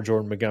Snell or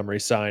Jordan Montgomery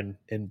sign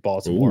in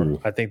Baltimore.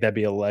 Ooh. I think that'd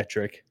be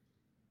electric.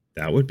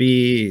 That'd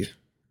be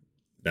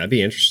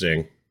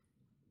interesting.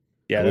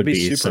 Yeah, that'd be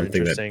super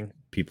something interesting.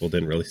 That people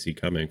didn't really see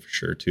coming for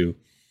sure too.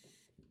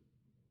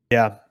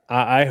 Yeah,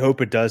 I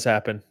hope it does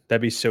happen.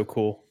 That'd be so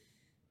cool.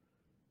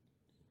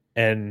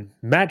 And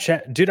Matt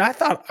Chapman, dude,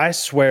 I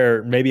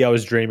swear, maybe I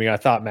was dreaming. I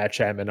thought Matt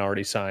Chapman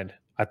already signed.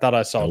 I thought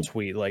I saw a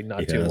tweet like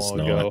not too long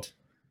ago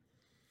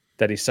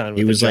that he signed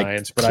with the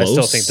Giants, but I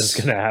still think that's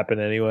going to happen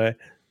anyway.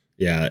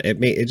 Yeah,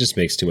 it just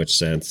makes too much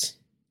sense.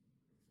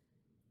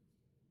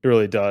 It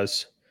really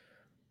does.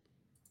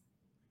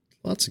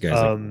 Lots of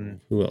guys.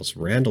 Who else?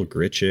 Randall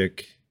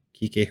Grichuk,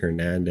 Kike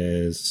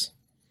Hernandez.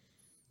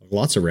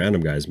 Lots of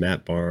random guys.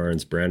 Matt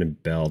Barnes, Brandon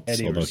Belt.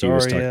 Eddie although Rosario. he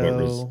was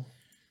talking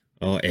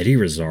about Eddie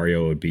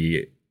Rosario would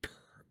be.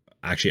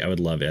 Actually, I would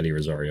love Eddie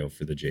Rosario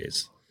for the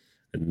Jays.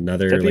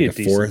 Another like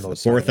a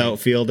fourth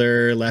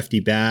outfielder, lefty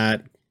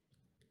bat.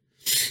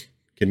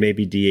 Could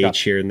maybe DH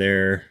here and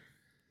there.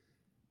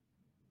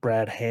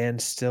 Brad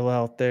Hand still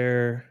out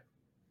there.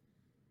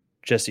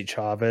 Jesse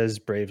Chavez,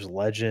 Braves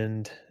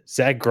legend.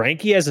 Zach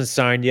Greinke hasn't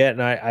signed yet,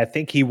 and I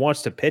think he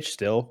wants to pitch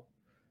still.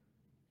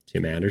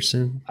 Tim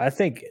Anderson?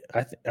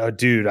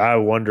 Dude, I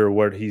wonder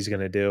what he's going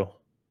to do.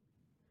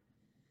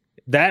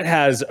 That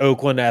has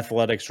Oakland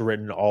Athletics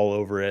written all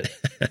over it.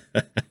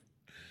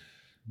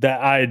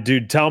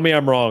 Dude, tell me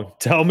I'm wrong.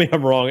 Tell me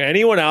I'm wrong.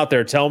 Anyone out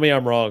there, tell me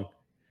I'm wrong.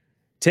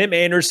 Tim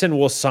Anderson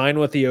will sign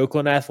with the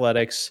Oakland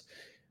Athletics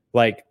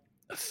like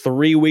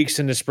 3 weeks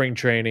into spring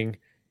training.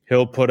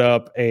 He'll put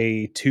up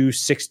a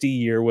 260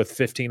 year with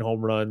 15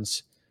 home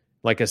runs,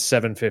 like a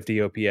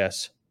 750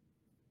 OPS,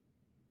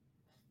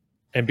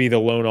 and be the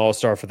lone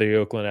all-star for the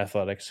Oakland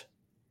Athletics.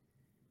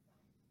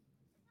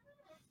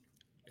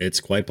 It's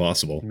quite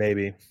possible.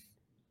 Maybe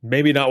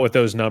not with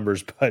those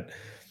numbers, but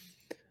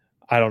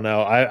I don't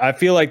know. I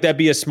feel like that'd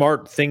be a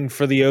smart thing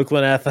for the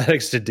Oakland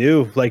Athletics to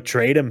do. Like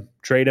trade him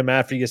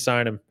after you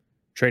sign him,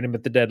 trade him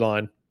at the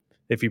deadline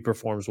if he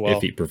performs well.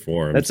 If he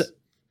performs,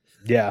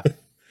 yeah.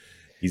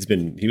 He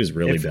was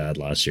really bad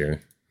last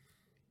year.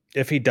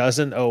 If he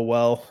doesn't, oh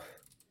well.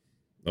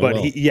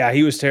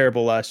 He was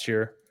terrible last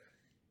year.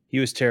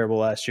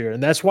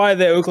 And that's why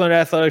the Oakland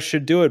Athletics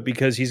should do it,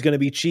 because he's going to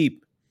be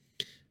cheap.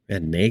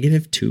 And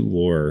 -2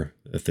 WAR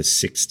with a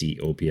 60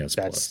 OPS.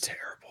 That's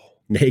terrible.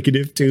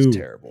 -2. That's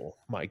terrible.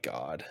 My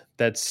God,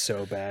 that's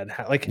so bad.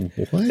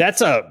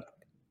 What?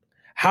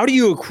 How do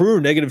you accrue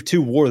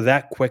 -2 WAR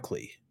that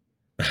quickly?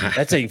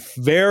 That's a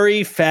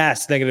very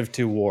fast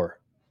 -2 WAR.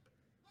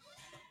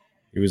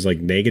 It was like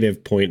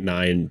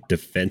 -0.9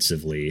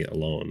 defensively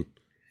alone.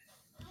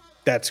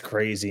 That's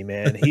crazy,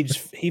 man.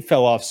 He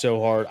fell off so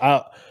hard.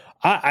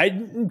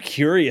 I'm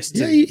curious.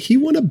 He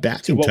won a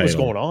batting what title was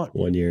going on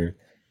 1 year.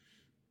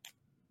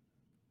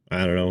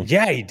 I don't know.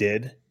 Yeah, he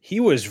did. He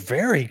was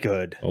very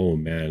good. Oh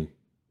man,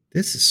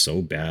 this is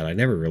so bad. I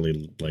never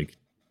really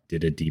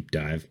did a deep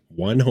dive.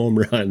 1 home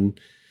run,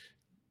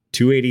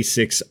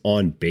 286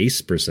 on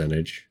base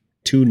percentage,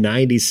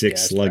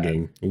 296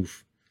 slugging. Bad.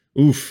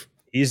 Oof.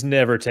 He's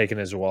never taken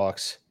his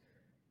walks.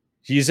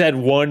 He's had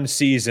 1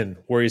 season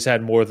where he's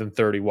had more than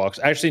 30 walks.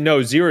 Actually,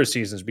 no, 0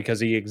 seasons, because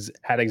he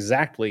had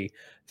exactly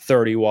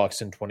 30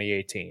 walks in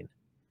 2018.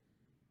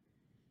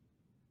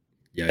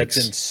 Yikes. That's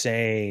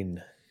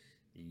insane.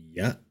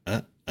 Yeah,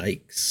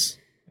 yikes.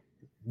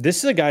 This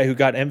is a guy who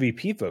got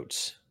MVP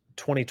votes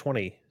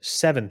 2020,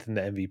 7th in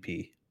the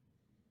MVP.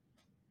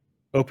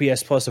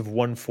 OPS plus of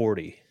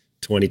 140.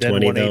 2020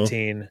 then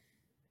 118. Though?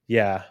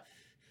 Yeah.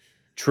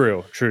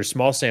 True.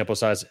 Small sample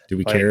size. Do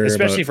we care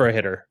especially for a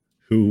hitter?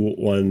 Who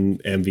won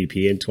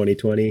MVP in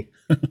 2020?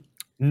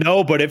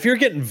 No, but if you're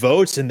getting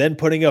votes and then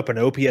putting up an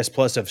OPS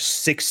plus of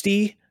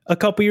 60 a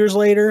couple years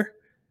later,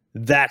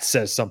 that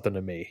says something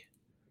to me.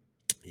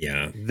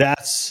 Yeah,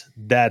 that's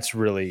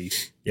really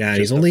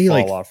he's only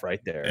fall off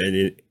right there,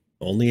 and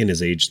only in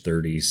his age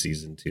 30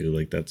 season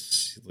too.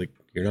 That's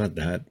you're not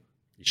that.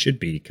 You should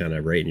be kind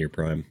of right in your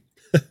prime.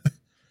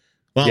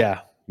 Well,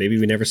 yeah, maybe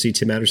we never see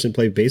Tim Anderson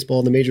play baseball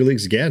in the major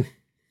leagues again.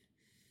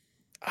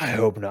 I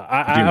hope not.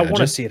 I want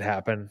to see it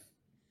happen.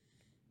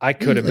 I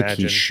could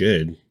imagine he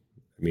should.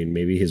 I mean,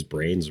 maybe his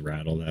brain's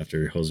rattled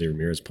after Jose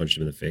Ramirez punched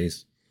him in the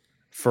face.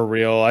 For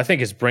real, I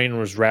think his brain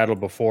was rattled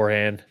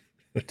beforehand.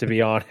 To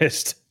be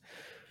honest.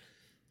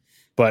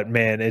 But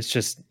man, it's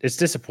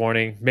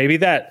disappointing. Maybe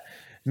that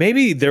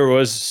Maybe there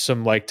was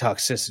some like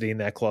toxicity in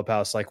that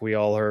clubhouse, like we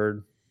all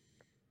heard.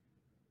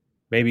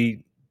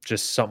 Maybe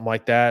just something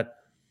like that.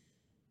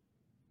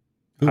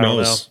 Who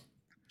knows?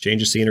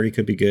 Change of scenery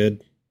could be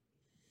good.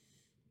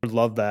 Would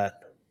love that.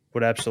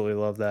 Would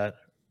absolutely love that.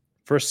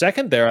 For a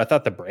second there, I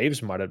thought the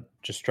Braves might have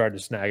just tried to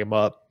snag him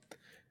up.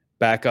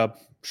 Backup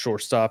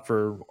shortstop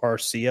for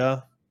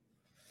Arcia.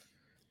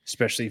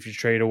 Especially if you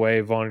trade away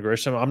Vaughn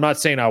Grissom. I'm not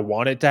saying I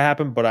want it to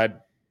happen, but I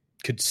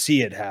could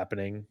see it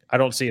happening. I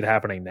don't see it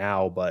happening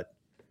now, but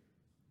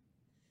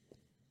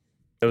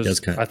it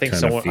was. I think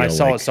someone I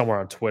saw it somewhere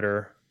on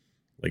Twitter.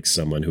 Like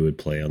someone who would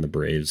play on the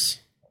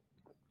Braves.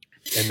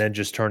 And then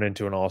just turn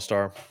into an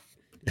all-star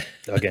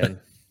again.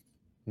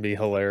 Be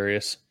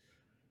hilarious.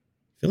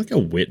 I feel like a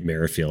Whit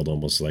Merrifield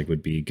almost like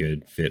would be a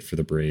good fit for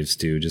the Braves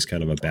too. Just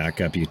kind of a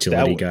backup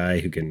utility guy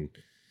who can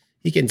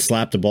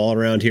slap the ball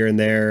around here and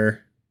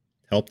there,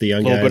 help the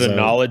young guys. A little bit of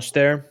knowledge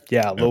there.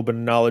 Yeah, a little bit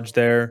of knowledge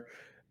there.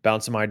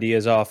 Bounce some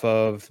ideas off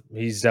of.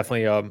 He's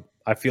definitely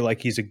I feel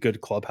like he's a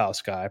good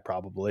clubhouse guy,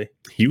 probably.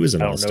 He was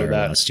an all-star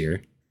last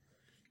year.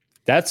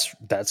 That's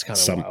kind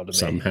of wild to me.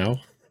 Somehow.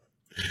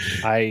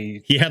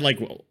 He had like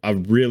a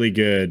really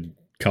good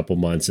couple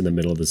months in the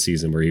middle of the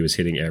season where he was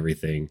hitting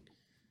everything.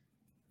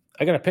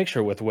 I got a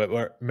picture with Whit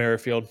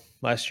Merrifield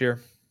last year.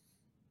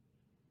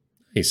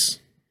 Nice.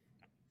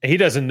 He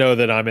doesn't know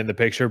that I'm in the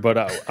picture, but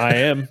I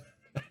am.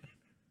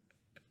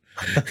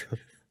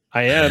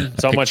 I am.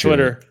 It's on my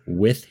Twitter.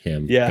 With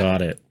him. Yeah.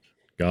 Got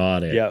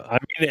it. Yeah. I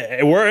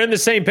mean, we're in the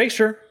same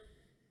picture.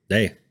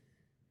 Hey.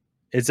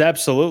 It's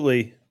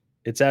absolutely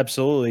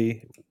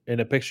in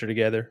a picture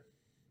together.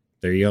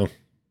 There you go.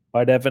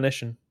 By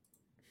definition.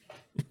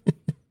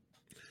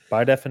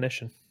 By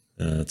definition.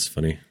 That's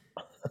funny.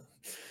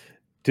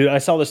 Dude, I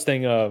saw this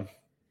thing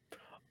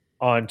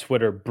on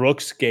Twitter.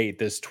 Brooksgate,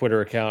 this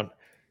Twitter account,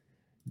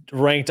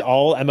 ranked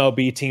all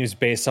MLB teams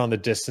based on the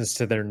distance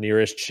to their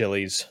nearest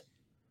Chili's.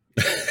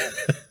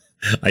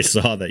 I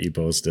saw that you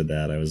posted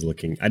that. I was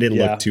looking. I didn't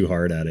look too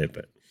hard at it,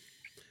 but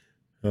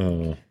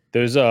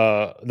those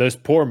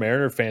poor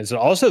Mariner fans, and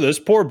also those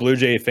poor Blue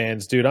Jay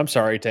fans, dude. I'm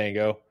sorry,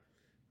 Tango.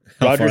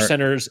 Rogers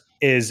Centers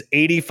is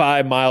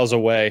 85 miles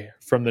away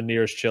from the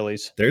nearest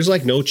Chili's. There's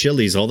like no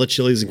Chili's. All the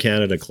Chili's in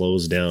Canada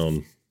closed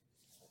down.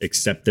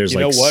 Except there's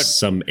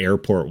some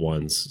airport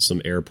ones,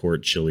 some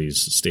airport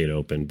Chili's stayed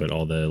open, but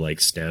all the like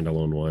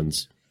standalone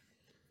ones.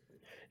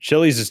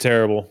 Chili's is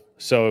terrible.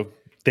 So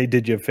they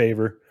did you a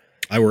favor.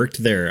 I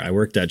worked there. I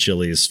worked at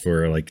Chili's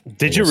for like.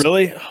 Did you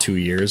really? 2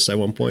 years at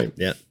one point.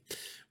 Yeah.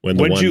 When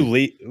did you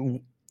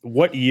leave?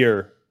 What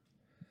year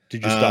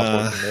did you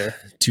stop working there?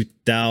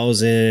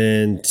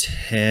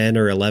 2010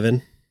 or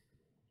 11.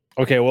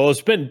 Okay. Well,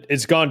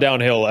 it's gone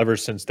downhill ever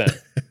since then.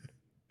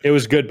 It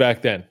was good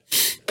back then.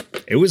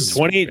 It was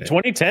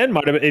 2010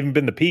 might have even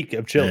been the peak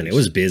of Chili's. Man, it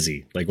was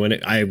busy. Like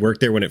I worked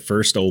there when it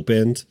first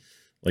opened,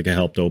 like I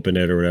helped open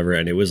it or whatever.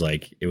 And it was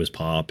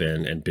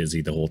popping and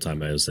busy the whole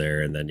time I was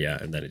there. And then,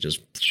 it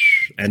just,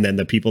 and then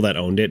the people that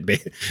owned it,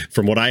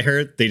 from what I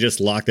heard, they just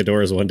locked the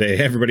doors one day.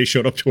 Everybody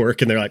showed up to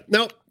work and they're like,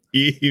 nope,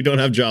 you don't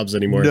have jobs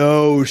anymore.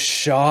 No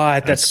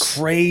shot. That's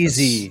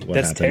crazy.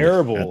 That's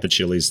terrible. At the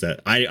Chili's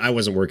that I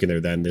wasn't working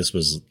there then. This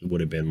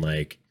would have been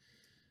like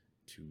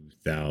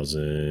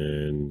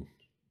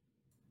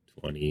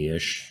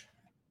 2020-ish,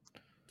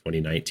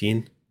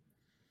 2019.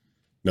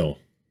 No.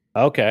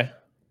 Okay.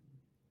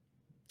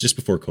 Just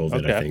before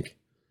COVID, okay. I think.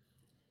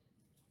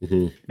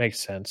 Mm-hmm. Makes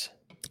sense.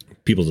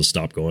 People just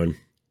stopped going.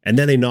 And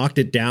then they knocked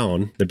it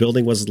down. The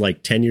building was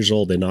like 10 years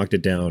old. They knocked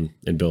it down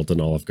and built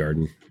an Olive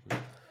Garden.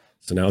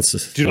 So now it's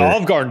just... Dude,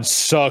 Olive Garden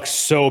sucks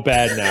so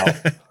bad now.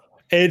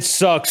 It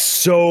sucks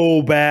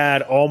so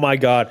bad. Oh my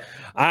God.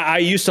 I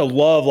used to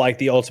love like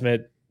the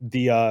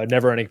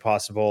Never Ending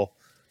Possible.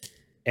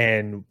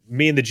 And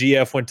me and the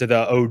GF went to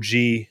the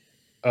OG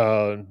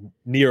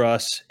near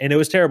us, and it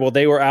was terrible.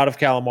 They were out of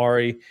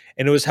calamari,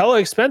 and it was hella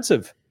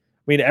expensive.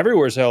 I mean,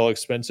 everywhere's hella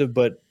expensive,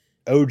 but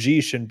OG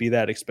shouldn't be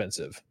that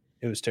expensive.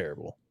 It was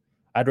terrible.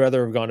 I'd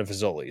rather have gone to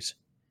Fazoli's.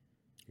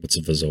 What's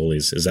a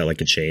Fazoli's? Is that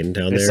like a chain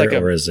down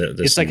there, or is it?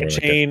 It's like a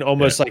chain,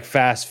 almost like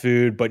fast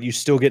food, but you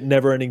still get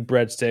never-ending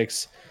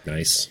breadsticks.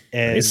 Nice,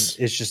 and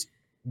it's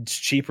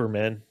cheaper,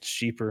 man. It's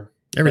cheaper.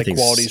 Everything's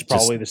quality's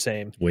probably the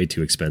same. Way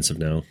too expensive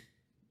now.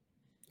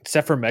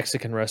 Except for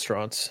Mexican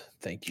restaurants.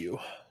 Thank you.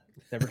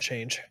 Never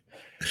change.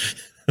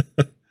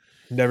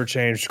 Never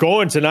change.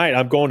 Going tonight.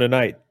 I'm going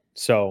tonight.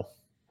 So.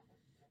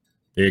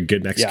 You had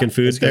good Mexican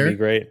food it's there? It's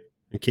going to be great.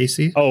 In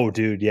KC? Oh,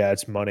 dude. Yeah,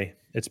 it's money.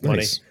 It's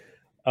money.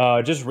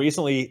 Nice. Just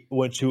recently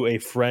went to a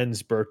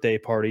friend's birthday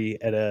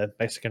party at a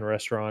Mexican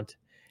restaurant.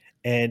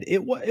 And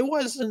it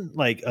wasn't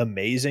like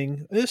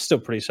amazing. It's still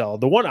pretty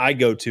solid. The one I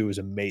go to is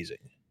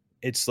amazing.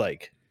 It's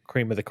like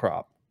cream of the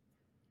crop.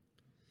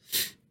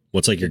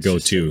 What's like your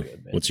go-to? So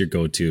good, what's your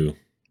go-to? You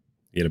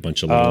get a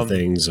bunch of little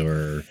things,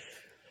 or?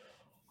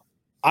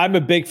 I'm a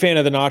big fan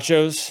of the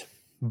nachos,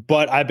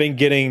 but I've been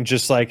getting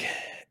just like,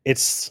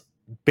 it's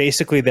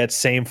basically that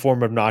same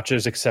form of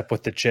nachos except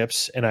with the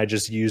chips, and I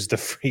just use the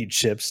free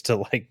chips to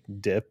like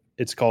dip.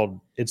 It's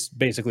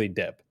basically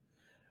dip.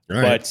 All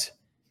right. But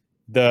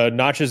The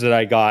nachos that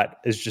I got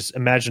is just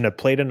imagine a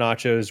plate of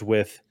nachos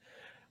with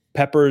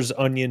peppers,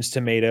 onions,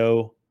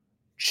 tomato,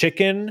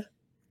 chicken,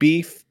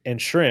 beef,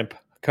 and shrimp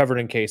covered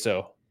in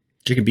queso.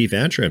 Chicken, beef,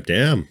 and shrimp.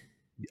 Damn.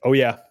 Oh,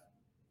 yeah.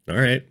 All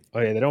right.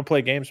 Oh, yeah. They don't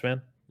play games,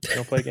 man. They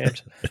don't play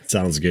games. That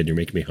sounds good. You're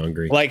making me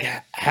hungry. Like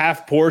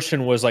half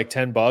portion was like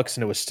 $10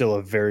 and it was still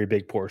a very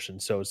big portion.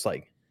 So it's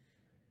like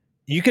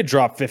you could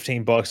drop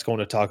 $15 going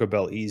to Taco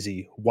Bell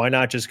easy. Why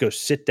not just go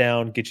sit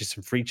down, get you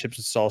some free chips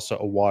and salsa,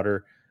 a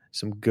water,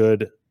 some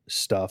good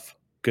stuff,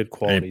 good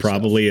quality. And it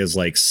probably is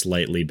like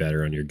slightly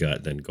better on your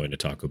gut than going to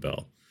Taco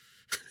Bell.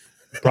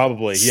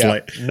 Probably, yeah.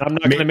 I'm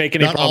not going to make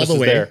any promises all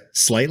the way, there.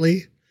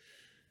 Slightly?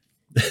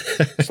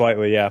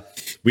 Slightly, yeah.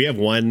 We have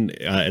one,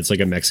 it's like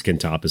a Mexican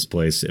tapas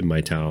place in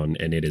my town,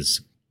 and it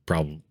is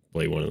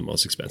probably one of the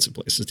most expensive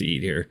places to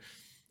eat here.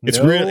 It's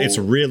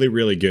really,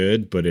 really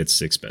good, but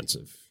it's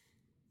expensive.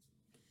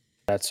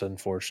 That's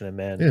unfortunate,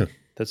 man. Yeah.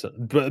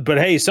 But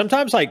hey,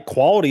 sometimes like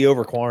quality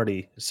over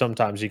quantity,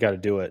 sometimes you got to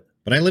do it.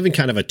 But I live in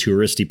kind of a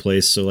touristy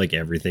place, so like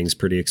everything's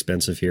pretty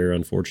expensive here,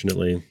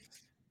 unfortunately.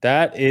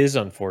 That is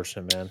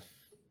unfortunate, man.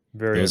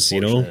 Very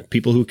unfortunate. You know,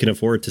 people who can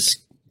afford to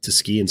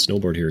ski and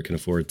snowboard here can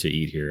afford to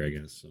eat here, I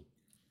guess. So.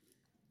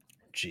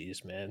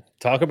 Jeez, man.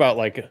 Talk about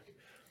like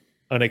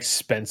an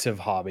expensive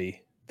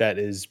hobby. That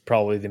is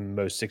probably the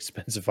most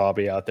expensive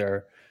hobby out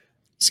there.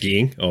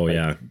 Skiing? Oh, like,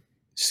 yeah.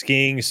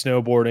 Skiing,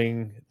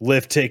 snowboarding,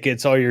 lift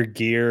tickets, all your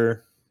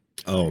gear.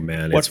 Oh,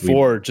 man. What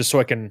for? Just so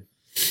I can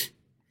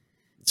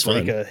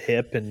break fun. A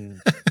hip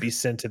and be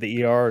sent to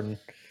the ER and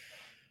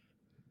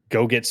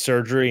go get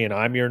surgery and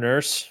I'm your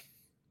nurse?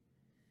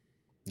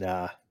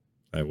 Nah.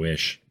 I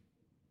wish.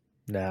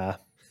 Nah.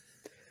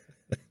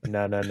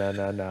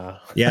 No.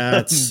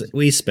 Yeah,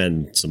 we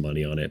spend some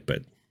money on it,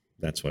 but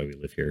that's why we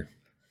live here.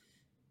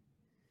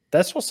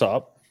 That's what's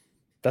up.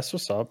 I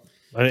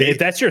mean, if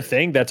that's your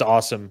thing, that's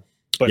awesome.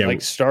 But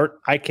yeah,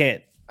 I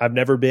can't. I've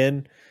never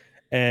been,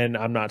 and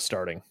I'm not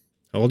starting.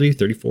 How old are you?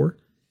 34?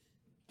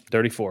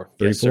 34.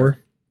 34? Yes,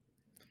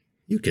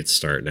 you could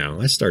start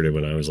now. I started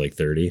when I was like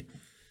 30.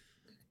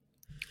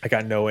 I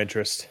got no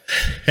interest.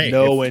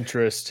 No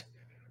interest.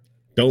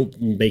 Don't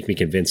make me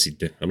convince you.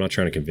 I'm not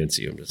trying to convince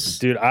you. I'm just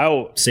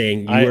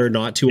saying you are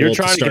not too old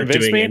to start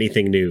doing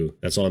anything new.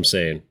 That's all I'm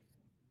saying.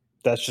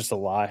 That's just a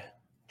lie.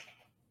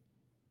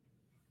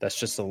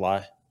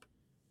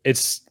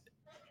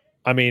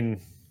 I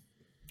mean,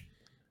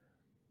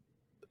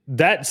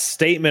 that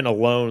statement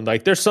alone,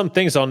 like there's some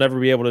things I'll never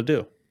be able to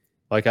do.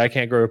 Like I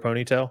can't grow a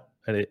ponytail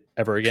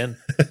ever again.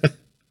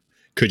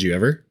 Could you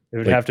ever? It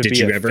would have to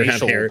be a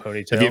facial hair?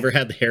 Ponytail. Have you ever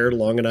had hair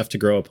long enough to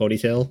grow a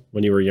ponytail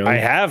when you were young? I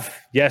have.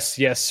 Yes,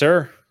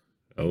 sir.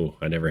 Oh,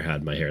 I never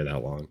had my hair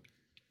that long.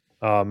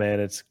 Oh man,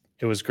 it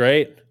was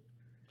great.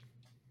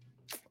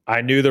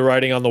 I knew the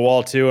writing on the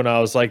wall too, and I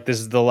was like, "This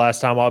is the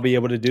last time I'll be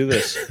able to do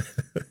this."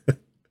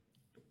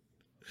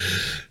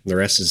 The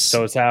rest is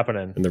so it's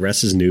happening, and the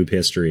rest is noob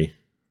history.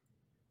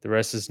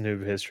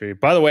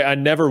 By the way, I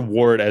never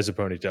wore it as a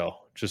ponytail,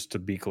 just to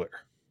be clear,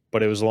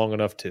 but it was long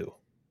enough too.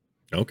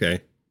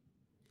 Okay.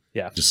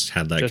 Yeah. Just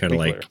had that kind of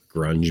like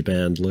grunge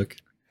band look.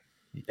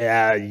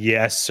 Yeah.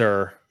 Yes,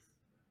 sir.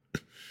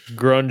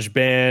 Grunge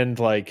band,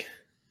 like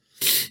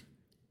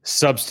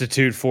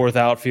substitute fourth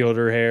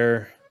outfielder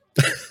hair.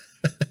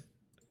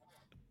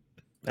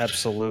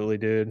 Absolutely,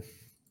 dude.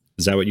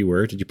 Is that what you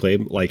were? Did you play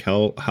like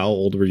how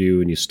old were you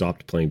when you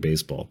stopped playing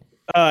baseball?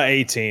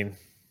 18.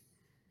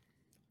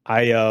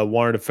 I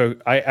wanted to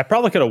I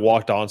probably could have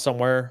walked on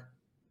somewhere.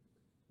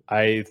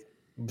 I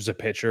was a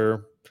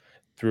pitcher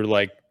through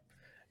like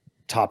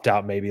topped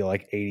out maybe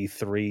like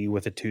 83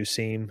 with a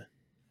 2-seam.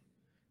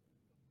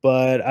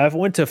 But I've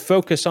went to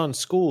focus on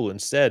school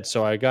instead,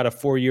 so I got a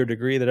 4-year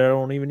degree that I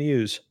don't even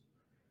use.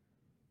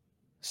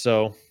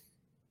 So,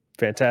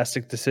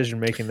 fantastic decision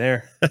making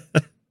there.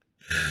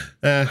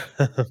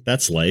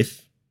 That's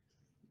life.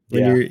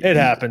 It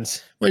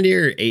happens. When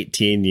you're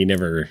 18, you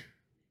never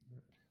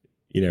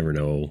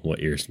know what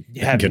you're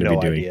going to be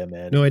doing. Idea,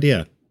 man. No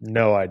idea.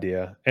 No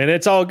idea. And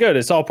it's all good.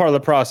 It's all part of the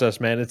process,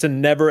 man. It's a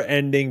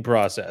never-ending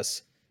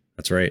process.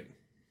 That's right.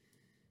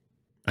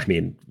 I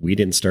mean, we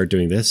didn't start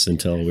doing this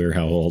until we were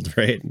how old,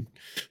 right?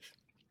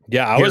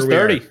 Yeah, I was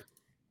 30.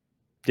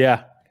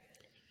 Yeah.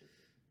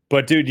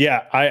 But dude,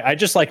 yeah, I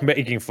just like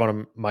making fun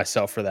of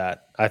myself for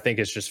that. I think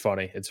it's just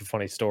funny. It's a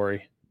funny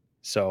story.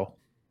 So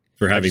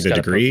for having the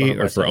degree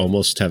or for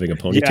almost having a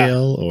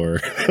ponytail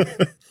or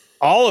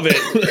all of it.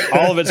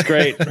 All of it's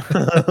great.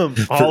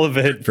 All of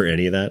it. For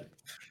any of that.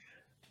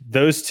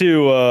 Those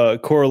two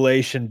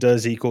correlation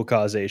does equal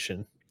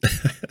causation.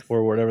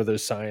 Or whatever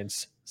those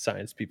science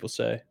people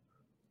say.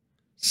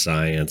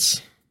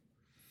 Science.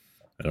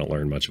 I don't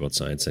learn much about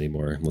science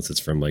anymore unless it's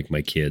from like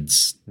my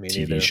kids'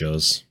 TV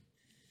shows.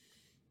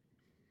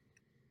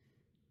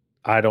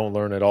 I don't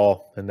learn at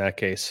all in that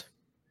case.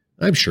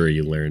 I'm sure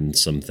you learn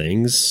some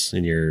things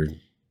in your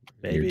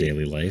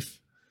daily life.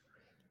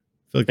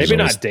 I feel like maybe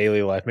not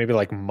daily life, maybe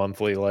like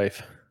monthly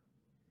life.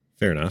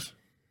 Fair enough.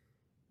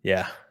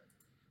 Yeah.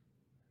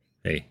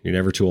 Hey, you're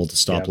never too old to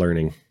stop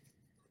learning.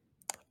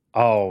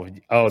 Oh,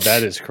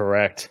 that is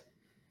correct.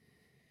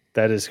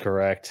 That is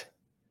correct.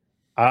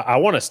 I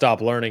want to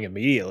stop learning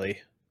immediately.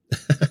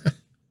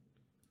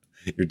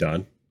 You're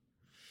done.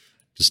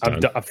 Just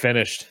done. I'm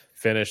finished.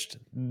 Finished.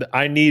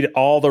 I need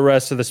all the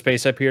rest of the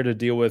space up here to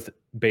deal with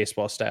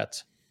baseball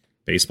stats.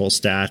 Baseball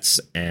stats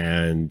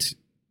and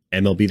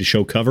MLB The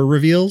Show cover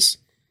reveals.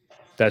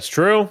 That's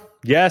true.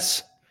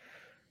 Yes.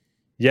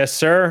 Yes,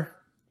 sir.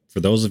 For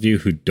those of you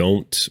who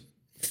don't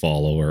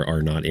follow or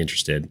are not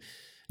interested,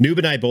 Noob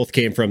and I both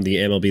came from the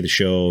MLB The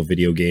Show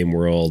video game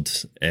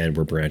world, and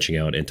we're branching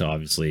out into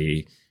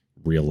obviously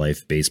real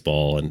life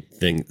baseball and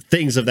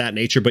things of that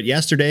nature. But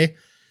yesterday,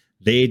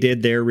 they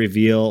did their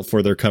reveal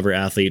for their cover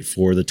athlete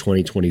for the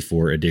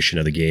 2024 edition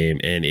of the game,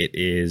 and it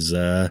is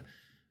my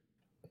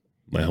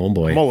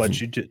homeboy. I'm gonna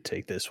let you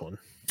take this one.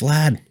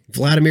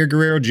 Vladimir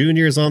Guerrero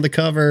Jr. is on the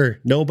cover.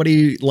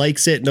 Nobody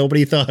likes it.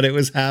 Nobody thought it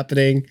was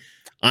happening.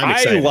 I'm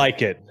excited. I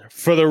like it.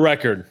 For the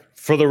record,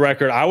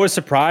 I was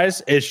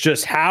surprised. It's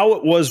just how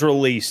it was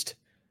released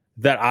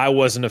that I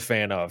wasn't a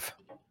fan of.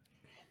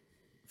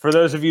 For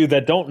those of you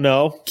that don't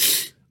know,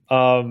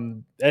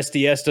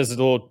 SDS does a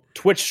little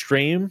Twitch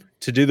stream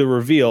to do the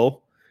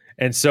reveal.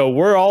 And so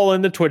we're all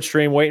in the Twitch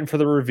stream waiting for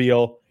the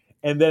reveal.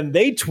 And then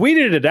they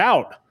tweeted it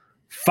out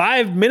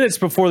 5 minutes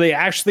before they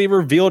actually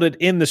revealed it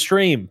in the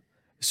stream.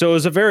 So it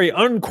was a very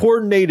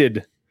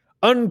uncoordinated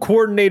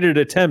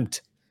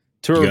attempt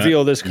to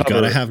reveal this cover.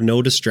 You got to have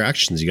no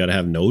distractions. You got to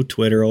have no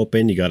Twitter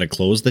open. You got to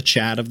close the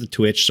chat of the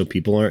Twitch so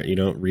people aren't,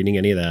 reading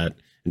any of that,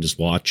 and just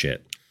watch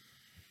it.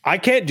 I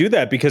can't do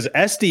that because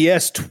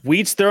SDS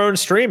tweets their own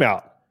stream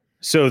out.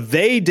 So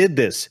they did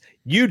this.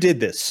 You did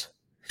this.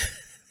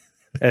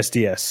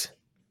 SDS.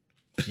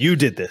 You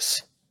did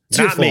this. It's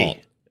not your fault.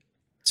 Me.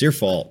 It's your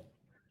fault.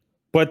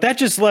 But that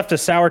just left a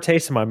sour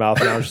taste in my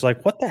mouth, and I was just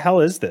like, what the hell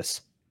is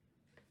this?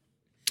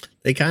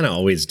 They kind of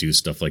always do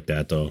stuff like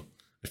that, though.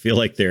 I feel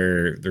like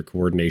their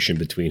coordination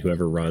between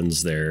whoever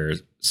runs their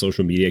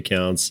social media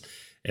accounts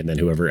and then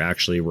whoever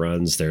actually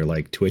runs their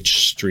like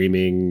Twitch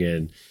streaming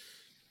and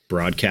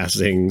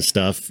broadcasting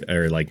stuff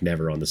are like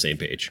never on the same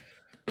page.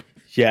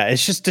 Yeah,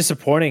 it's just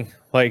disappointing.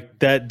 Like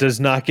that does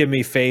not give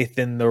me faith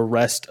in the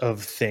rest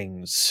of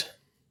things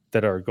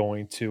that are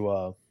going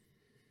to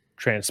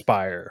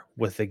transpire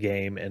with the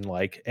game and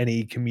like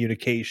any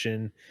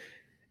communication.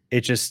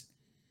 It just,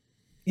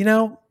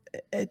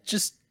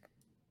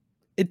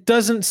 it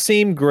doesn't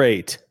seem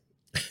great.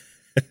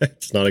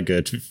 It's not a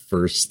good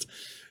first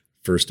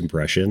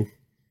impression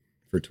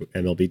for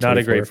MLB 24. Not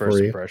a great first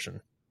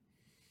impression.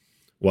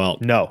 Well,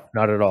 no,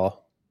 not at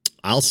all.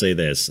 I'll say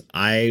this.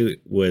 I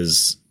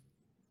was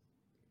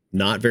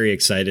not very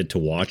excited to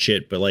watch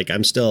it, but like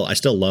I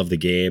still love the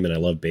game and I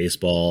love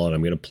baseball and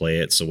I'm going to play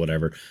it. So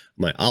whatever.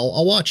 I'm like,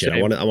 I'll watch it.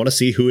 Same. I want to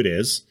see who it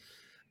is.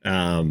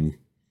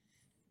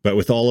 But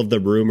with all of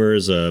the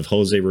rumors of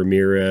Jose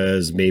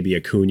Ramirez, maybe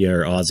Acuna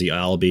or Ozzy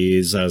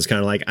Albies, I was kind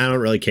of like, I don't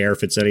really care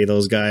if it's any of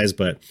those guys,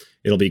 but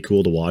it'll be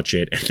cool to watch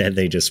it. And then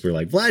they just were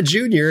like, Vlad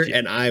Jr.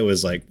 And I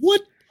was like, what?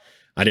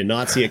 I did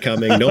not see it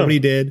coming. Nobody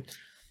did.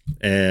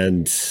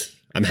 And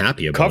I'm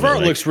happy about it. Cover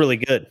art looks really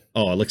good.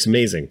 Oh, it looks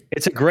amazing.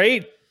 It's a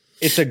great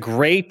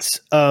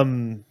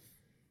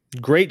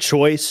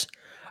choice.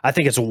 I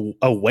think it's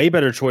a way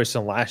better choice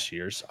than last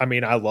year's. I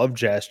mean, I love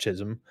Jazz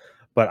Chisholm,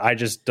 but I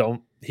just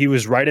don't. He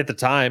was right at the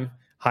time.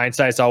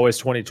 Hindsight's always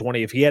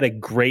 20/20. If he had a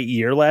great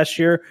year last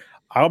year,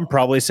 I'm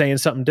probably saying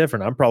something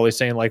different. I'm probably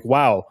saying like,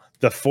 wow,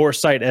 the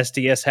foresight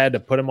SDS had to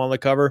put him on the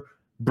cover,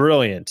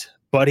 brilliant.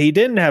 But he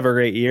didn't have a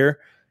great year,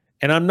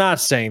 and I'm not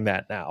saying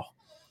that now.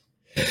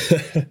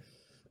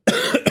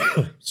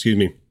 Excuse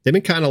me. They've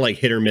been kind of like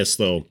hit or miss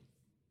though,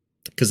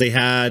 because they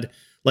had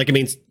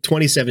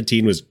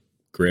 2017 was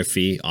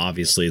Griffey.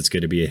 Obviously, it's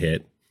going to be a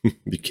hit.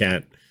 You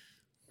can't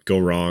go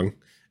wrong.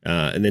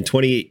 And then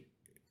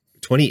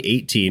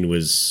 2018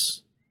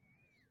 was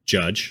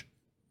Judge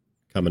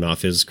coming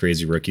off his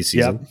crazy rookie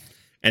season. Yep.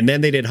 And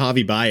then they did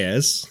Javi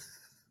Baez,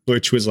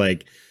 which was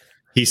like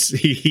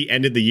he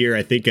ended the year,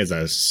 I think,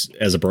 as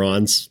a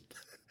bronze.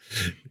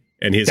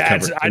 And his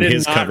cover, I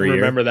did not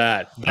remember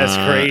that. That's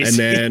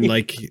crazy. And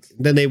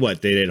then they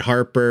did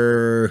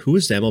Harper. Who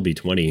was MLB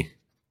 20?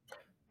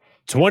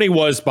 20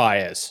 was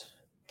Baez.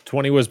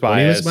 20 was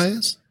Baez. 20 was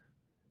Baez?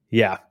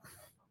 Yeah.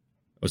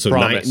 Oh, so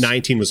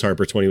 19 was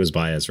Harper, 20 was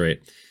Baez,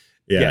 right?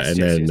 Yeah, yes,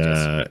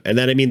 and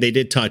then I mean they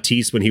did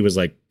Tatis when he was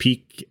like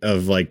peak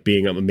of like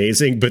being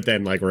amazing, but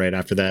then like right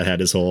after that had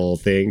his whole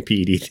thing,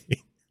 PED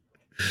thing.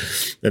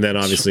 And then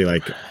obviously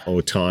like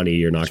Ohtani,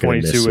 you're not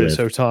going to miss 22 is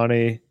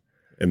Ohtani.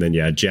 And then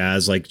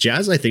Jazz I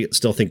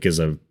still think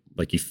is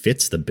he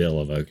fits the bill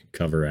of a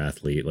cover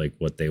athlete, like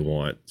what they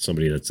want,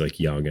 somebody that's like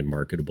young and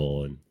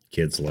marketable and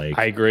kids like.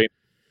 I agree.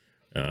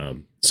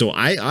 So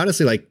I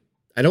honestly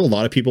I know a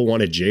lot of people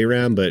wanted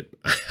J-Ram, but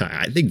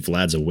I think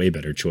Vlad's a way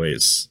better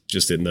choice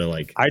just in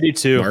the I do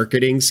too.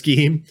 Marketing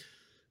scheme.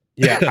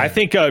 Yeah, I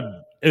think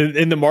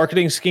in the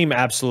marketing scheme,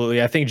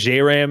 absolutely. I think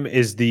J-Ram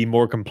is the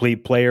more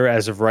complete player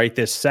as of right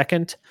this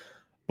second.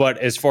 But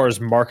as far as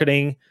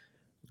marketing,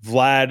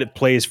 Vlad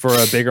plays for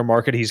a bigger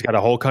market. He's got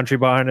a whole country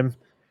behind him.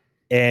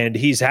 And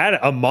he's had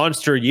a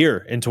monster year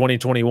in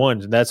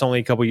 2021. That's only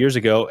a couple years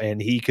ago,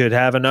 and he could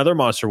have another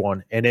monster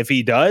one. And if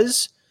he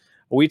does,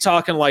 we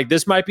talking like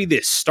this might be the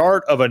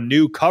start of a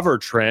new cover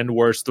trend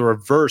where it's the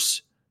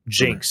reverse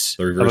jinx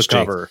of a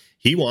cover.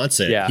 He wants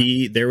it.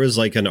 Yeah. There was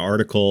like an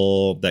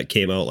article that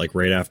came out like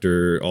right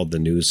after all the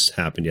news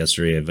happened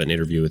yesterday of an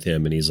interview with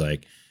him, and he's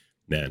like,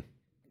 man,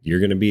 you're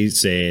going to be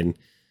saying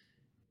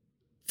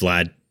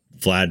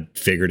Vlad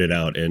figured it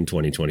out in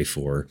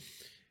 2024.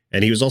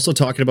 And he was also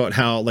talking about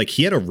how like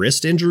he had a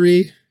wrist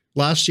injury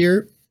last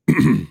year.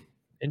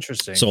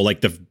 Interesting. So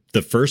like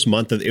the first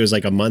month it was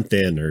like a month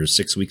in or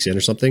 6 weeks in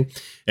or something.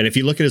 And if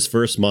you look at his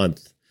first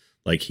month,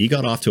 like he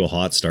got off to a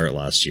hot start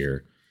last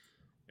year.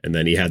 And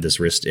then he had this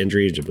wrist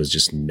injury. It was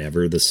just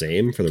never the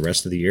same for the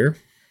rest of the year.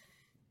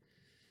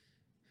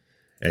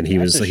 And he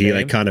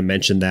like kind of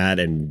mentioned that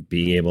and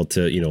being able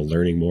to,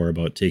 learning more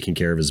about taking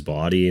care of his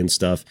body and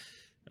stuff.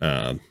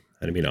 And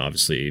I mean,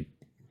 obviously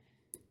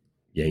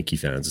Yankee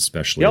fans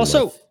especially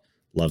also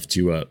love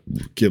to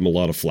give him a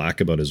lot of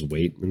flack about his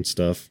weight and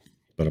stuff,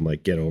 but I'm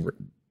like, get over it,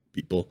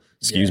 people.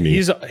 Excuse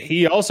me.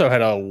 He also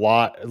had a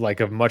lot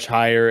like a much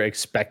higher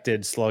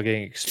expected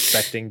slugging,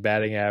 expected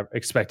batting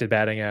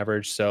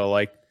average. So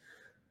like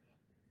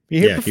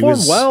he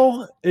performed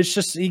well. It's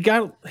just he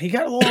got a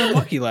little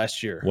unlucky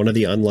last year. One of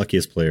the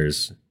unluckiest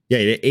players. Yeah,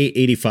 he had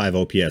 885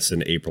 OPS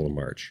in April and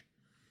March.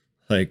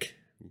 Like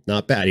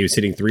not bad. He was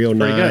hitting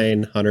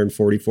 309,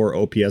 144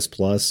 OPS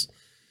plus.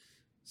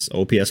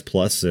 OPS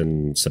plus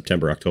in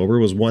September, October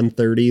was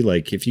 130.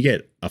 Like if you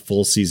get a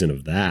full season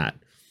of that,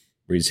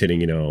 where he's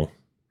hitting,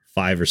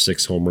 5 or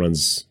 6 home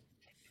runs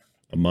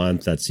a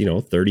month, that's,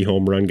 30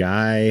 home run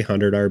guy,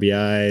 100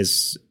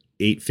 RBIs,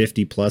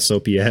 850 plus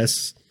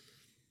OPS.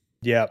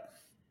 Yep.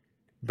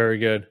 Very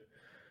good.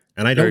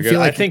 And I don't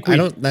feel like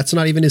that's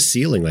not even his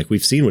ceiling. Like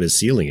we've seen what his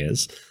ceiling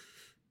is.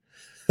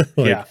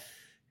 Like,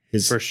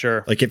 for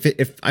sure. Like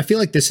if I feel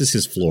like this is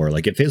his floor,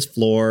 like if his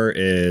floor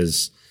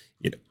is,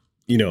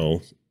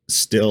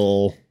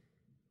 still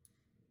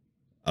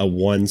a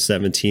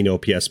 117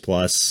 OPS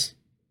plus,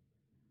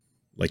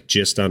 like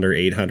just under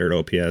 800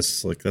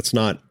 OPS, like that's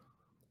not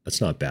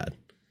bad.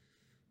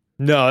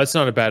 No, it's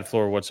not a bad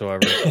floor whatsoever.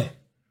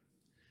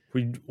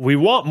 we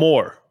want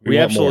more. We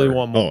absolutely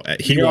want more. Oh,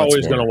 You're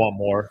always going to want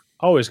more.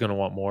 Always going to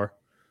want more.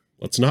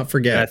 Let's not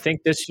forget. And I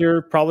think this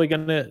year probably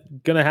gonna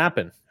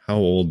happen. How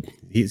old?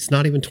 He's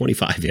not even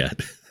 25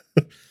 yet.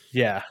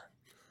 Yeah.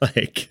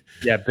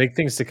 Yeah, big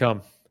things to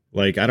come.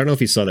 Like, I don't know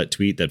if you saw that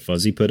tweet that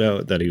Fuzzy put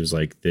out that he was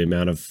like the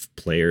amount of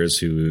players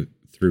who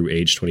through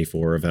age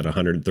 24 have had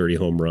 130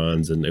 home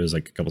runs. And it was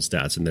like a couple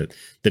stats. And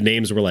the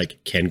names were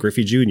like Ken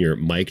Griffey Jr.,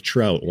 Mike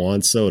Trout,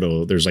 Juan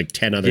Soto. There's like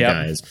 10 other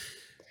guys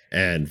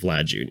and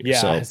Vlad Jr.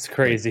 Yeah, so, it's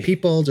crazy. Like,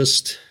 people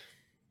just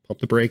pump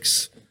the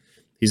brakes.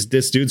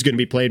 This dude's going to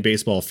be playing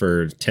baseball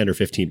for 10 or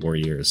 15 more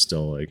years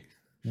still. Like,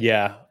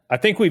 yeah, I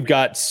think we've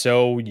got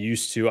so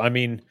used to, I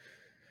mean,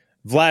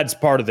 Vlad's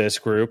part of this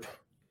group.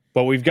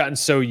 But we've gotten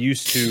so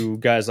used to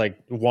guys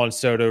like Juan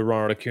Soto,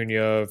 Ronald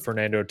Acuna,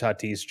 Fernando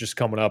Tatis just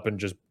coming up and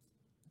just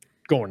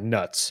going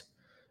nuts.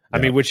 I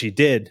mean, which he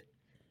did.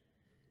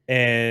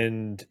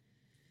 And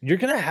you're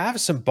going to have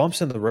some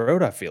bumps in the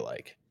road, I feel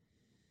like.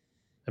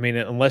 I mean,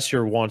 unless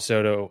you're Juan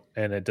Soto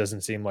and it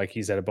doesn't seem like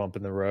he's at a bump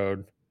in the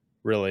road,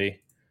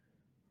 really.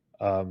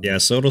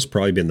 Soto's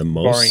probably been the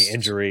most barring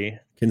injury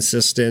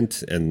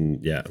consistent.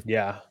 And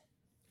yeah.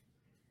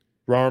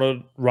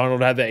 Ronald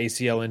had the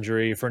ACL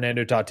injury.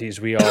 Fernando Tatis,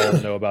 we all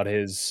know about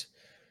his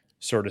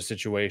sort of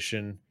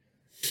situation.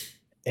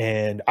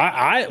 And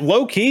I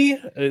low key,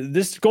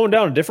 this is going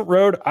down a different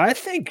road. I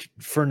think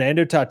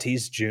Fernando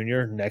Tatis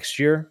Jr. next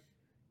year,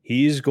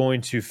 he's going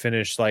to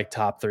finish like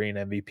top 3 in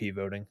MVP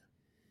voting.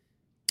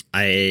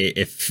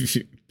 If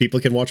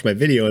people can watch my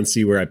video and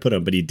see where I put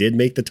him, but he did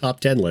make the top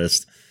 10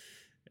 list.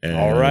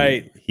 All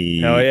right.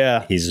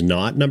 He's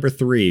not number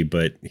 3,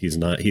 but he's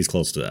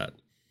close to that.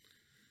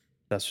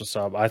 That's what's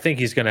up. I think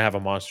he's going to have a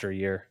monster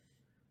year.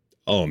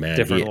 Oh man,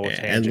 different little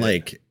tangent. And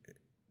like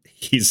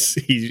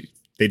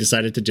they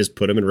decided to just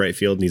put him in right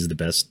field, and he's the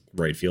best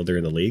right fielder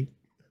in the league.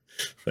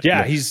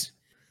 Yeah, he's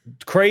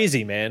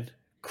crazy, man.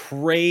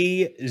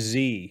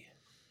 Crazy.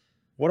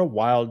 What a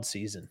wild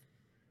season.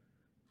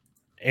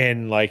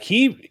 And like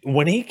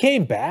when he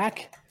came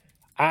back,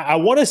 I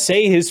want to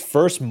say his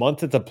first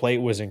month at the plate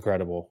was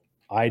incredible.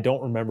 I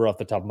don't remember off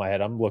the top of my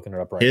head. I'm looking it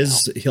up right now.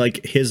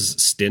 His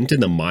stint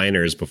in the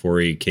minors before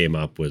he came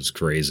up was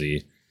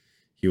crazy.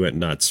 He went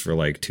nuts for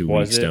like 2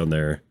 weeks down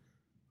there.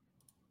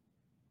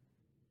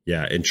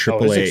 Yeah, in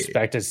AAA, his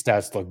expected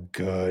stats look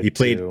good.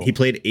 He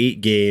played 8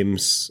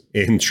 games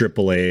in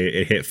AAA.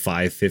 It hit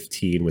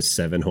 .515 with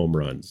 7 home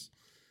runs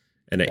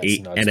and an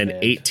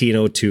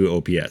 1802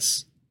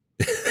 OPS.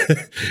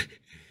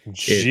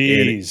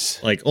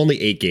 Jeez, like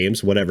only 8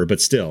 games, whatever, but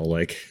still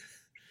like.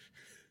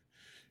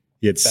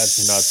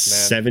 That's nuts,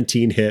 man.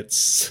 17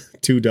 hits,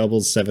 2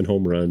 doubles, 7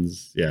 home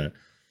runs. Yeah.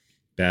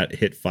 Bat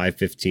hit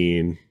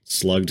 .515,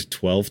 slugged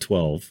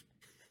 .1212.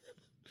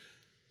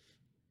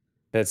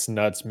 That's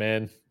nuts,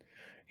 man.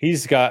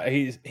 He's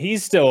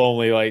still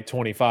only like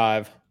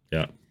 25.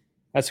 Yeah.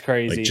 That's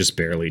crazy. Like just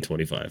barely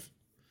 25.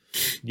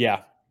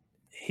 Yeah.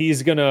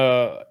 He's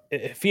gonna,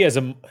 if he has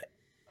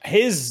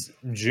his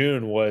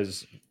June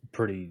was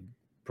pretty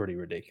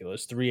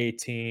ridiculous.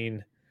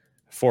 318,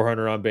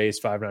 400 on base,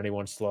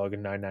 591 slug,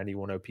 and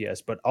 991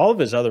 OPS. But all of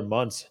his other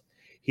months,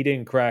 he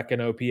didn't crack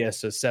an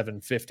OPS of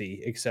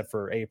 750 except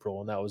for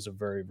April, and that was a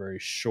very, very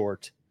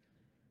short.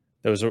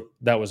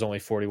 That was only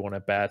 41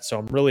 at bats. So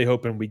I'm really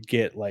hoping we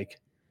get like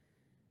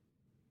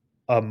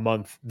a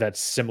month that's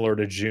similar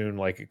to June,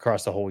 like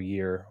across the whole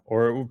year.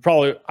 Or it would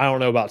probably, I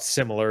don't know about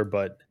similar,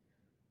 but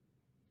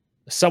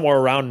somewhere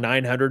around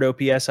 900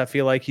 OPS, I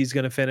feel like he's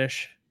going to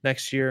finish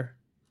next year.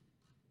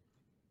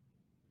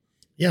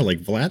 Yeah, like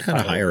Vlad had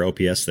a higher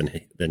OPS than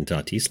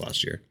Tatis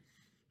last year.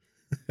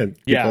 And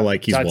people yeah,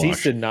 like he's Tatis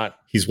washed. Did not.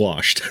 He's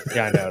washed.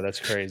 Yeah, I know. That's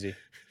crazy.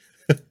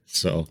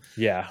 So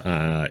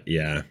yeah,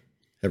 yeah.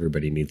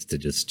 Everybody needs to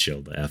just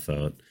chill the F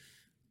out.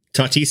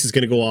 Tatis is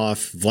going to go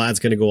off. Vlad's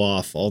going to go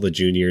off. All the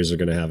juniors are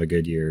going to have a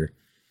good year.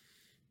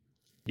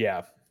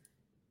 Yeah.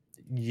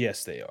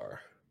 Yes, they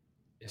are.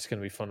 It's going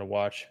to be fun to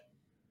watch.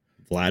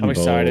 Vlad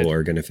and Bo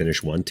are going to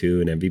finish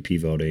 1-2 in MVP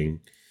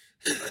voting.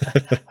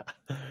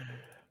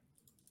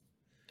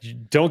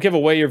 Don't give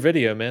away your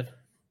video, man.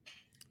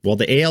 Well,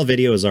 the AL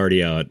video is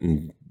already out,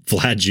 and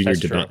Vlad Jr.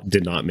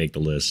 did not make the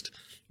list.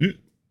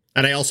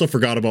 And I also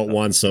forgot about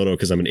Juan Soto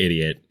because I'm an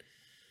idiot.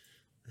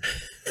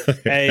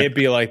 Hey, it'd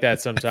be like that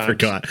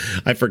sometimes.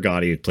 I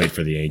forgot he played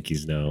for the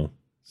Yankees now.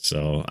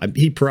 So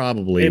he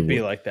probably it'd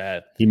be like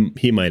that.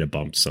 He might have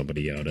bumped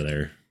somebody out of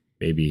there.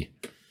 Maybe,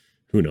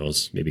 who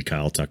knows? Maybe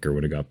Kyle Tucker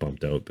would have got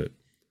bumped out. But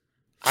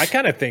I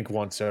kind of think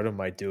Juan Soto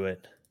might do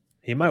it.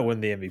 He might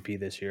win the MVP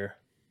this year.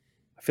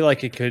 I feel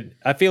like it could.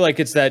 I feel like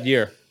it's that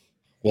year.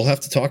 We'll have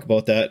to talk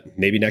about that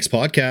maybe next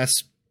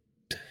podcast.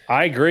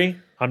 I agree.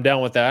 I'm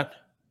down with that.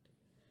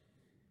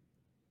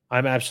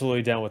 I'm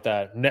absolutely down with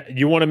that.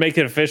 You want to make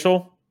it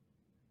official?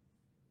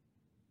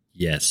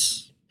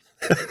 Yes.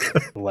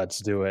 Let's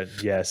do it.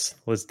 Yes,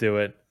 let's do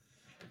it.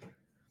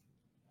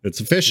 It's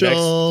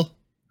official.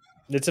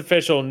 It's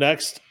official.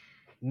 Next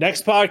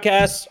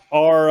podcasts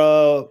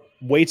are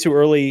way too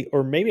early,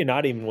 or maybe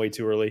not even way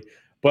too early,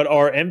 but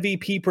our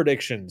MVP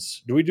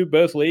predictions. Do we do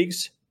both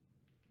leagues?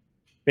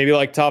 Maybe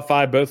like top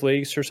 5 both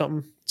leagues or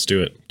something? Let's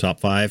do it.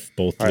 Top 5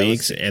 both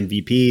leagues.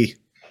 MVP.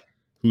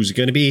 Who's it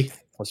going to be?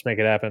 Let's make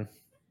it happen.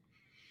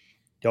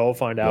 Y'all will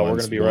find out. We're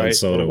going to be right.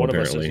 Soto, one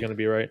apparently. Of us is going to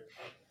be right.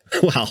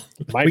 Well,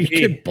 we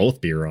could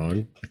both be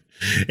wrong.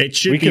 It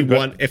should be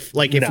one.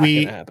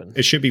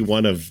 It should be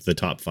one of the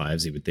top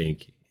 5s. You would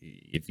think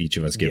if each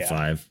of us get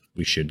 5,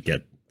 we should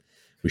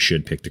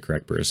pick the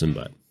correct person.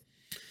 But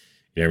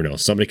you never know.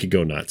 Somebody could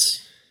go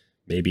nuts.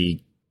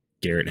 Maybe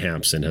Garrett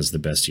Hampson has the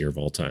best year of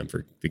all time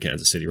for the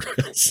Kansas City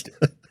Royals.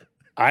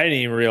 I didn't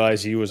even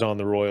realize he was on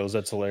the Royals.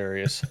 That's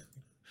hilarious.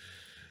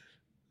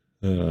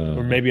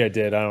 Or maybe I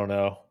did. I don't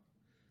know.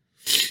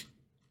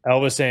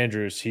 Elvis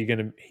Andrus,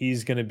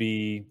 he's gonna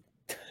be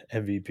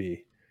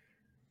MVP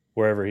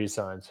wherever he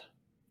signs.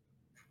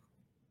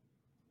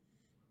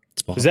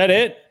 Is that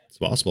it? It's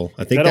possible.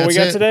 I think that's all we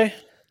got today.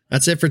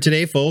 That's it for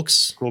today,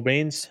 folks. Cool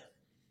beans.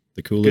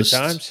 The coolest good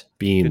times.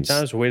 Beans. Good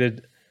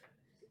times.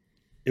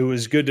 It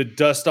was good to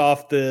dust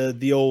off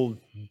the old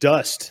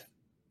dust.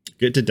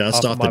 Good to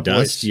dust off the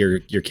dust.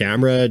 Your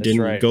camera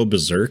didn't go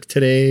berserk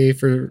today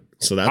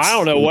so that's I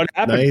don't know what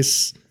happened.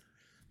 Nice.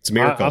 It's a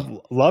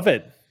miracle. I love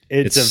it.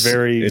 It's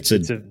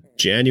a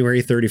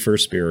January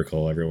 31st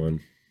miracle,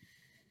 everyone.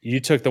 You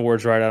took the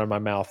words right out of my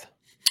mouth.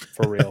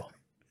 For real.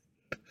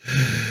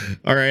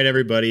 All right,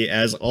 everybody.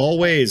 As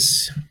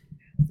always,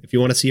 if you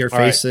want to see our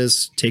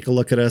faces, take a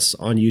look at us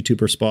on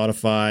YouTube or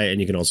Spotify,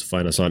 and you can also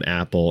find us on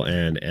Apple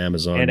and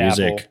Amazon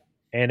Music. Apple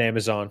and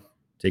Amazon.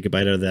 Take a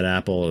bite out of that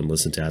apple and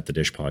listen to At the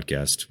Dish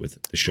podcast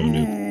with the show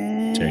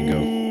Noob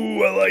Tango.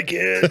 Ooh, I like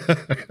it.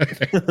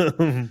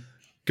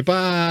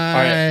 Goodbye.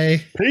 All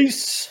right.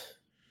 Peace.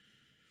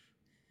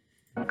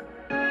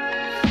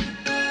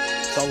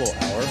 It's a little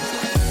hour.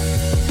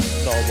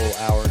 It's a little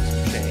hour and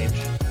some change.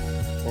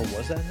 Or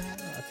was that now?